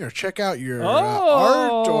doing or check out your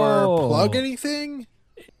art or plug anything?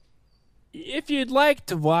 If you'd like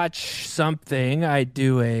to watch something, I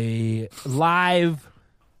do a live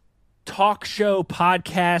talk show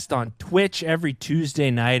podcast on Twitch every Tuesday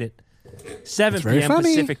night at 7 very p.m.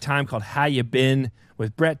 funny. Pacific time called How You Been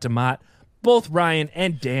with Brett DeMott. Both Ryan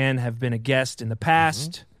and Dan have been a guest in the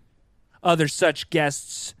past. Other such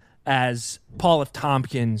guests as Paul F.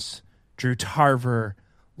 Tompkins, Drew Tarver,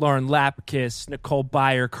 Lauren Lapkus, Nicole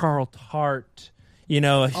Byer, Carl Tart, a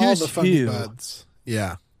All who's the funny who buds.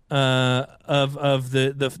 Yeah. of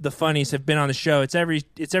the funnies have been on the show. It's every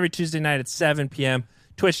Tuesday night at 7 p.m.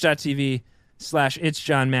 Twitch.tv/It's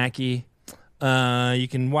John Mackey. You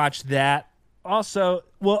can watch that Also,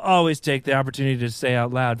 we'll always take the opportunity to say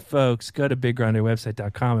out loud, folks, go to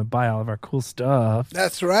BigGrandeWebsite.com and buy all of our cool stuff.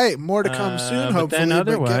 That's right. More to come soon, but hopefully. then But get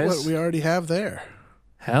otherwise- what we already have there.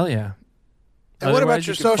 Hell yeah. And what about Otherwise,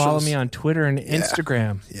 your you can follow socials? me on Twitter and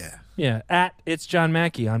Instagram. Yeah. Yeah, at It's John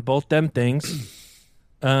Mackey on both them things.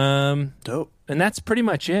 Dope. And that's pretty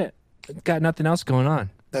much it. Got nothing else going on.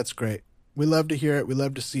 That's great. We love to hear it. We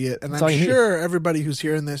love to see it. And That's all I'm you need. sure everybody who's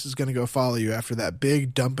hearing this is going to go follow you after that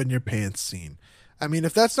big dump in your pants scene. I mean,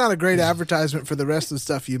 if that's not a great advertisement for the rest of the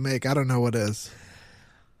stuff you make, I don't know what is.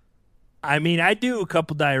 I mean, I do a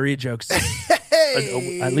couple diarrhea jokes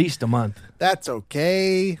Hey, at least a month. that's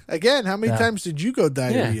okay. Again, how many Yeah. times did you go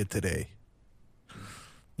diarrhea Yeah. today?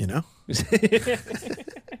 You know?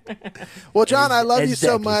 Well, John, I love you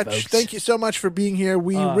so Exactly, much. folks. Thank you so much for being here.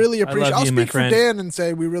 We Oh, really I love appreciate. I'll you, my speak for friend. Dan and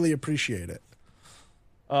say we really appreciate it.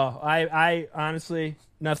 Oh, I honestly,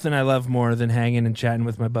 nothing I love more than hanging and chatting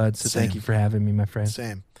with my buds. So thank Same. you for having me, my friend.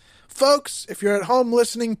 Same. Folks, if you're at home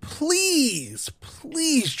listening, please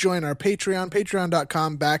join our Patreon,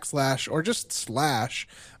 patreon.com/ or just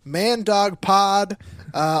 / ManDogPod.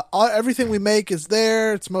 Everything we make is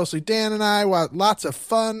there. It's mostly Dan and I. Lots of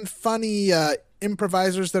funny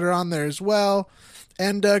improvisers that are on there as well.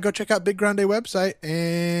 And go check out Big Grande website.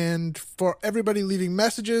 And for everybody leaving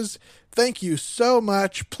messages, thank you so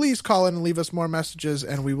much. Please call in and leave us more messages,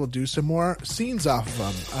 and we will do some more scenes off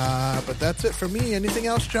of them. But that's it for me. Anything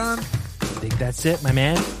else, John? I think that's it, my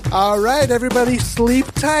man. All right, everybody, sleep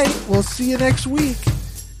tight. We'll see you next week.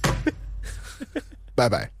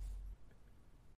 Bye-bye.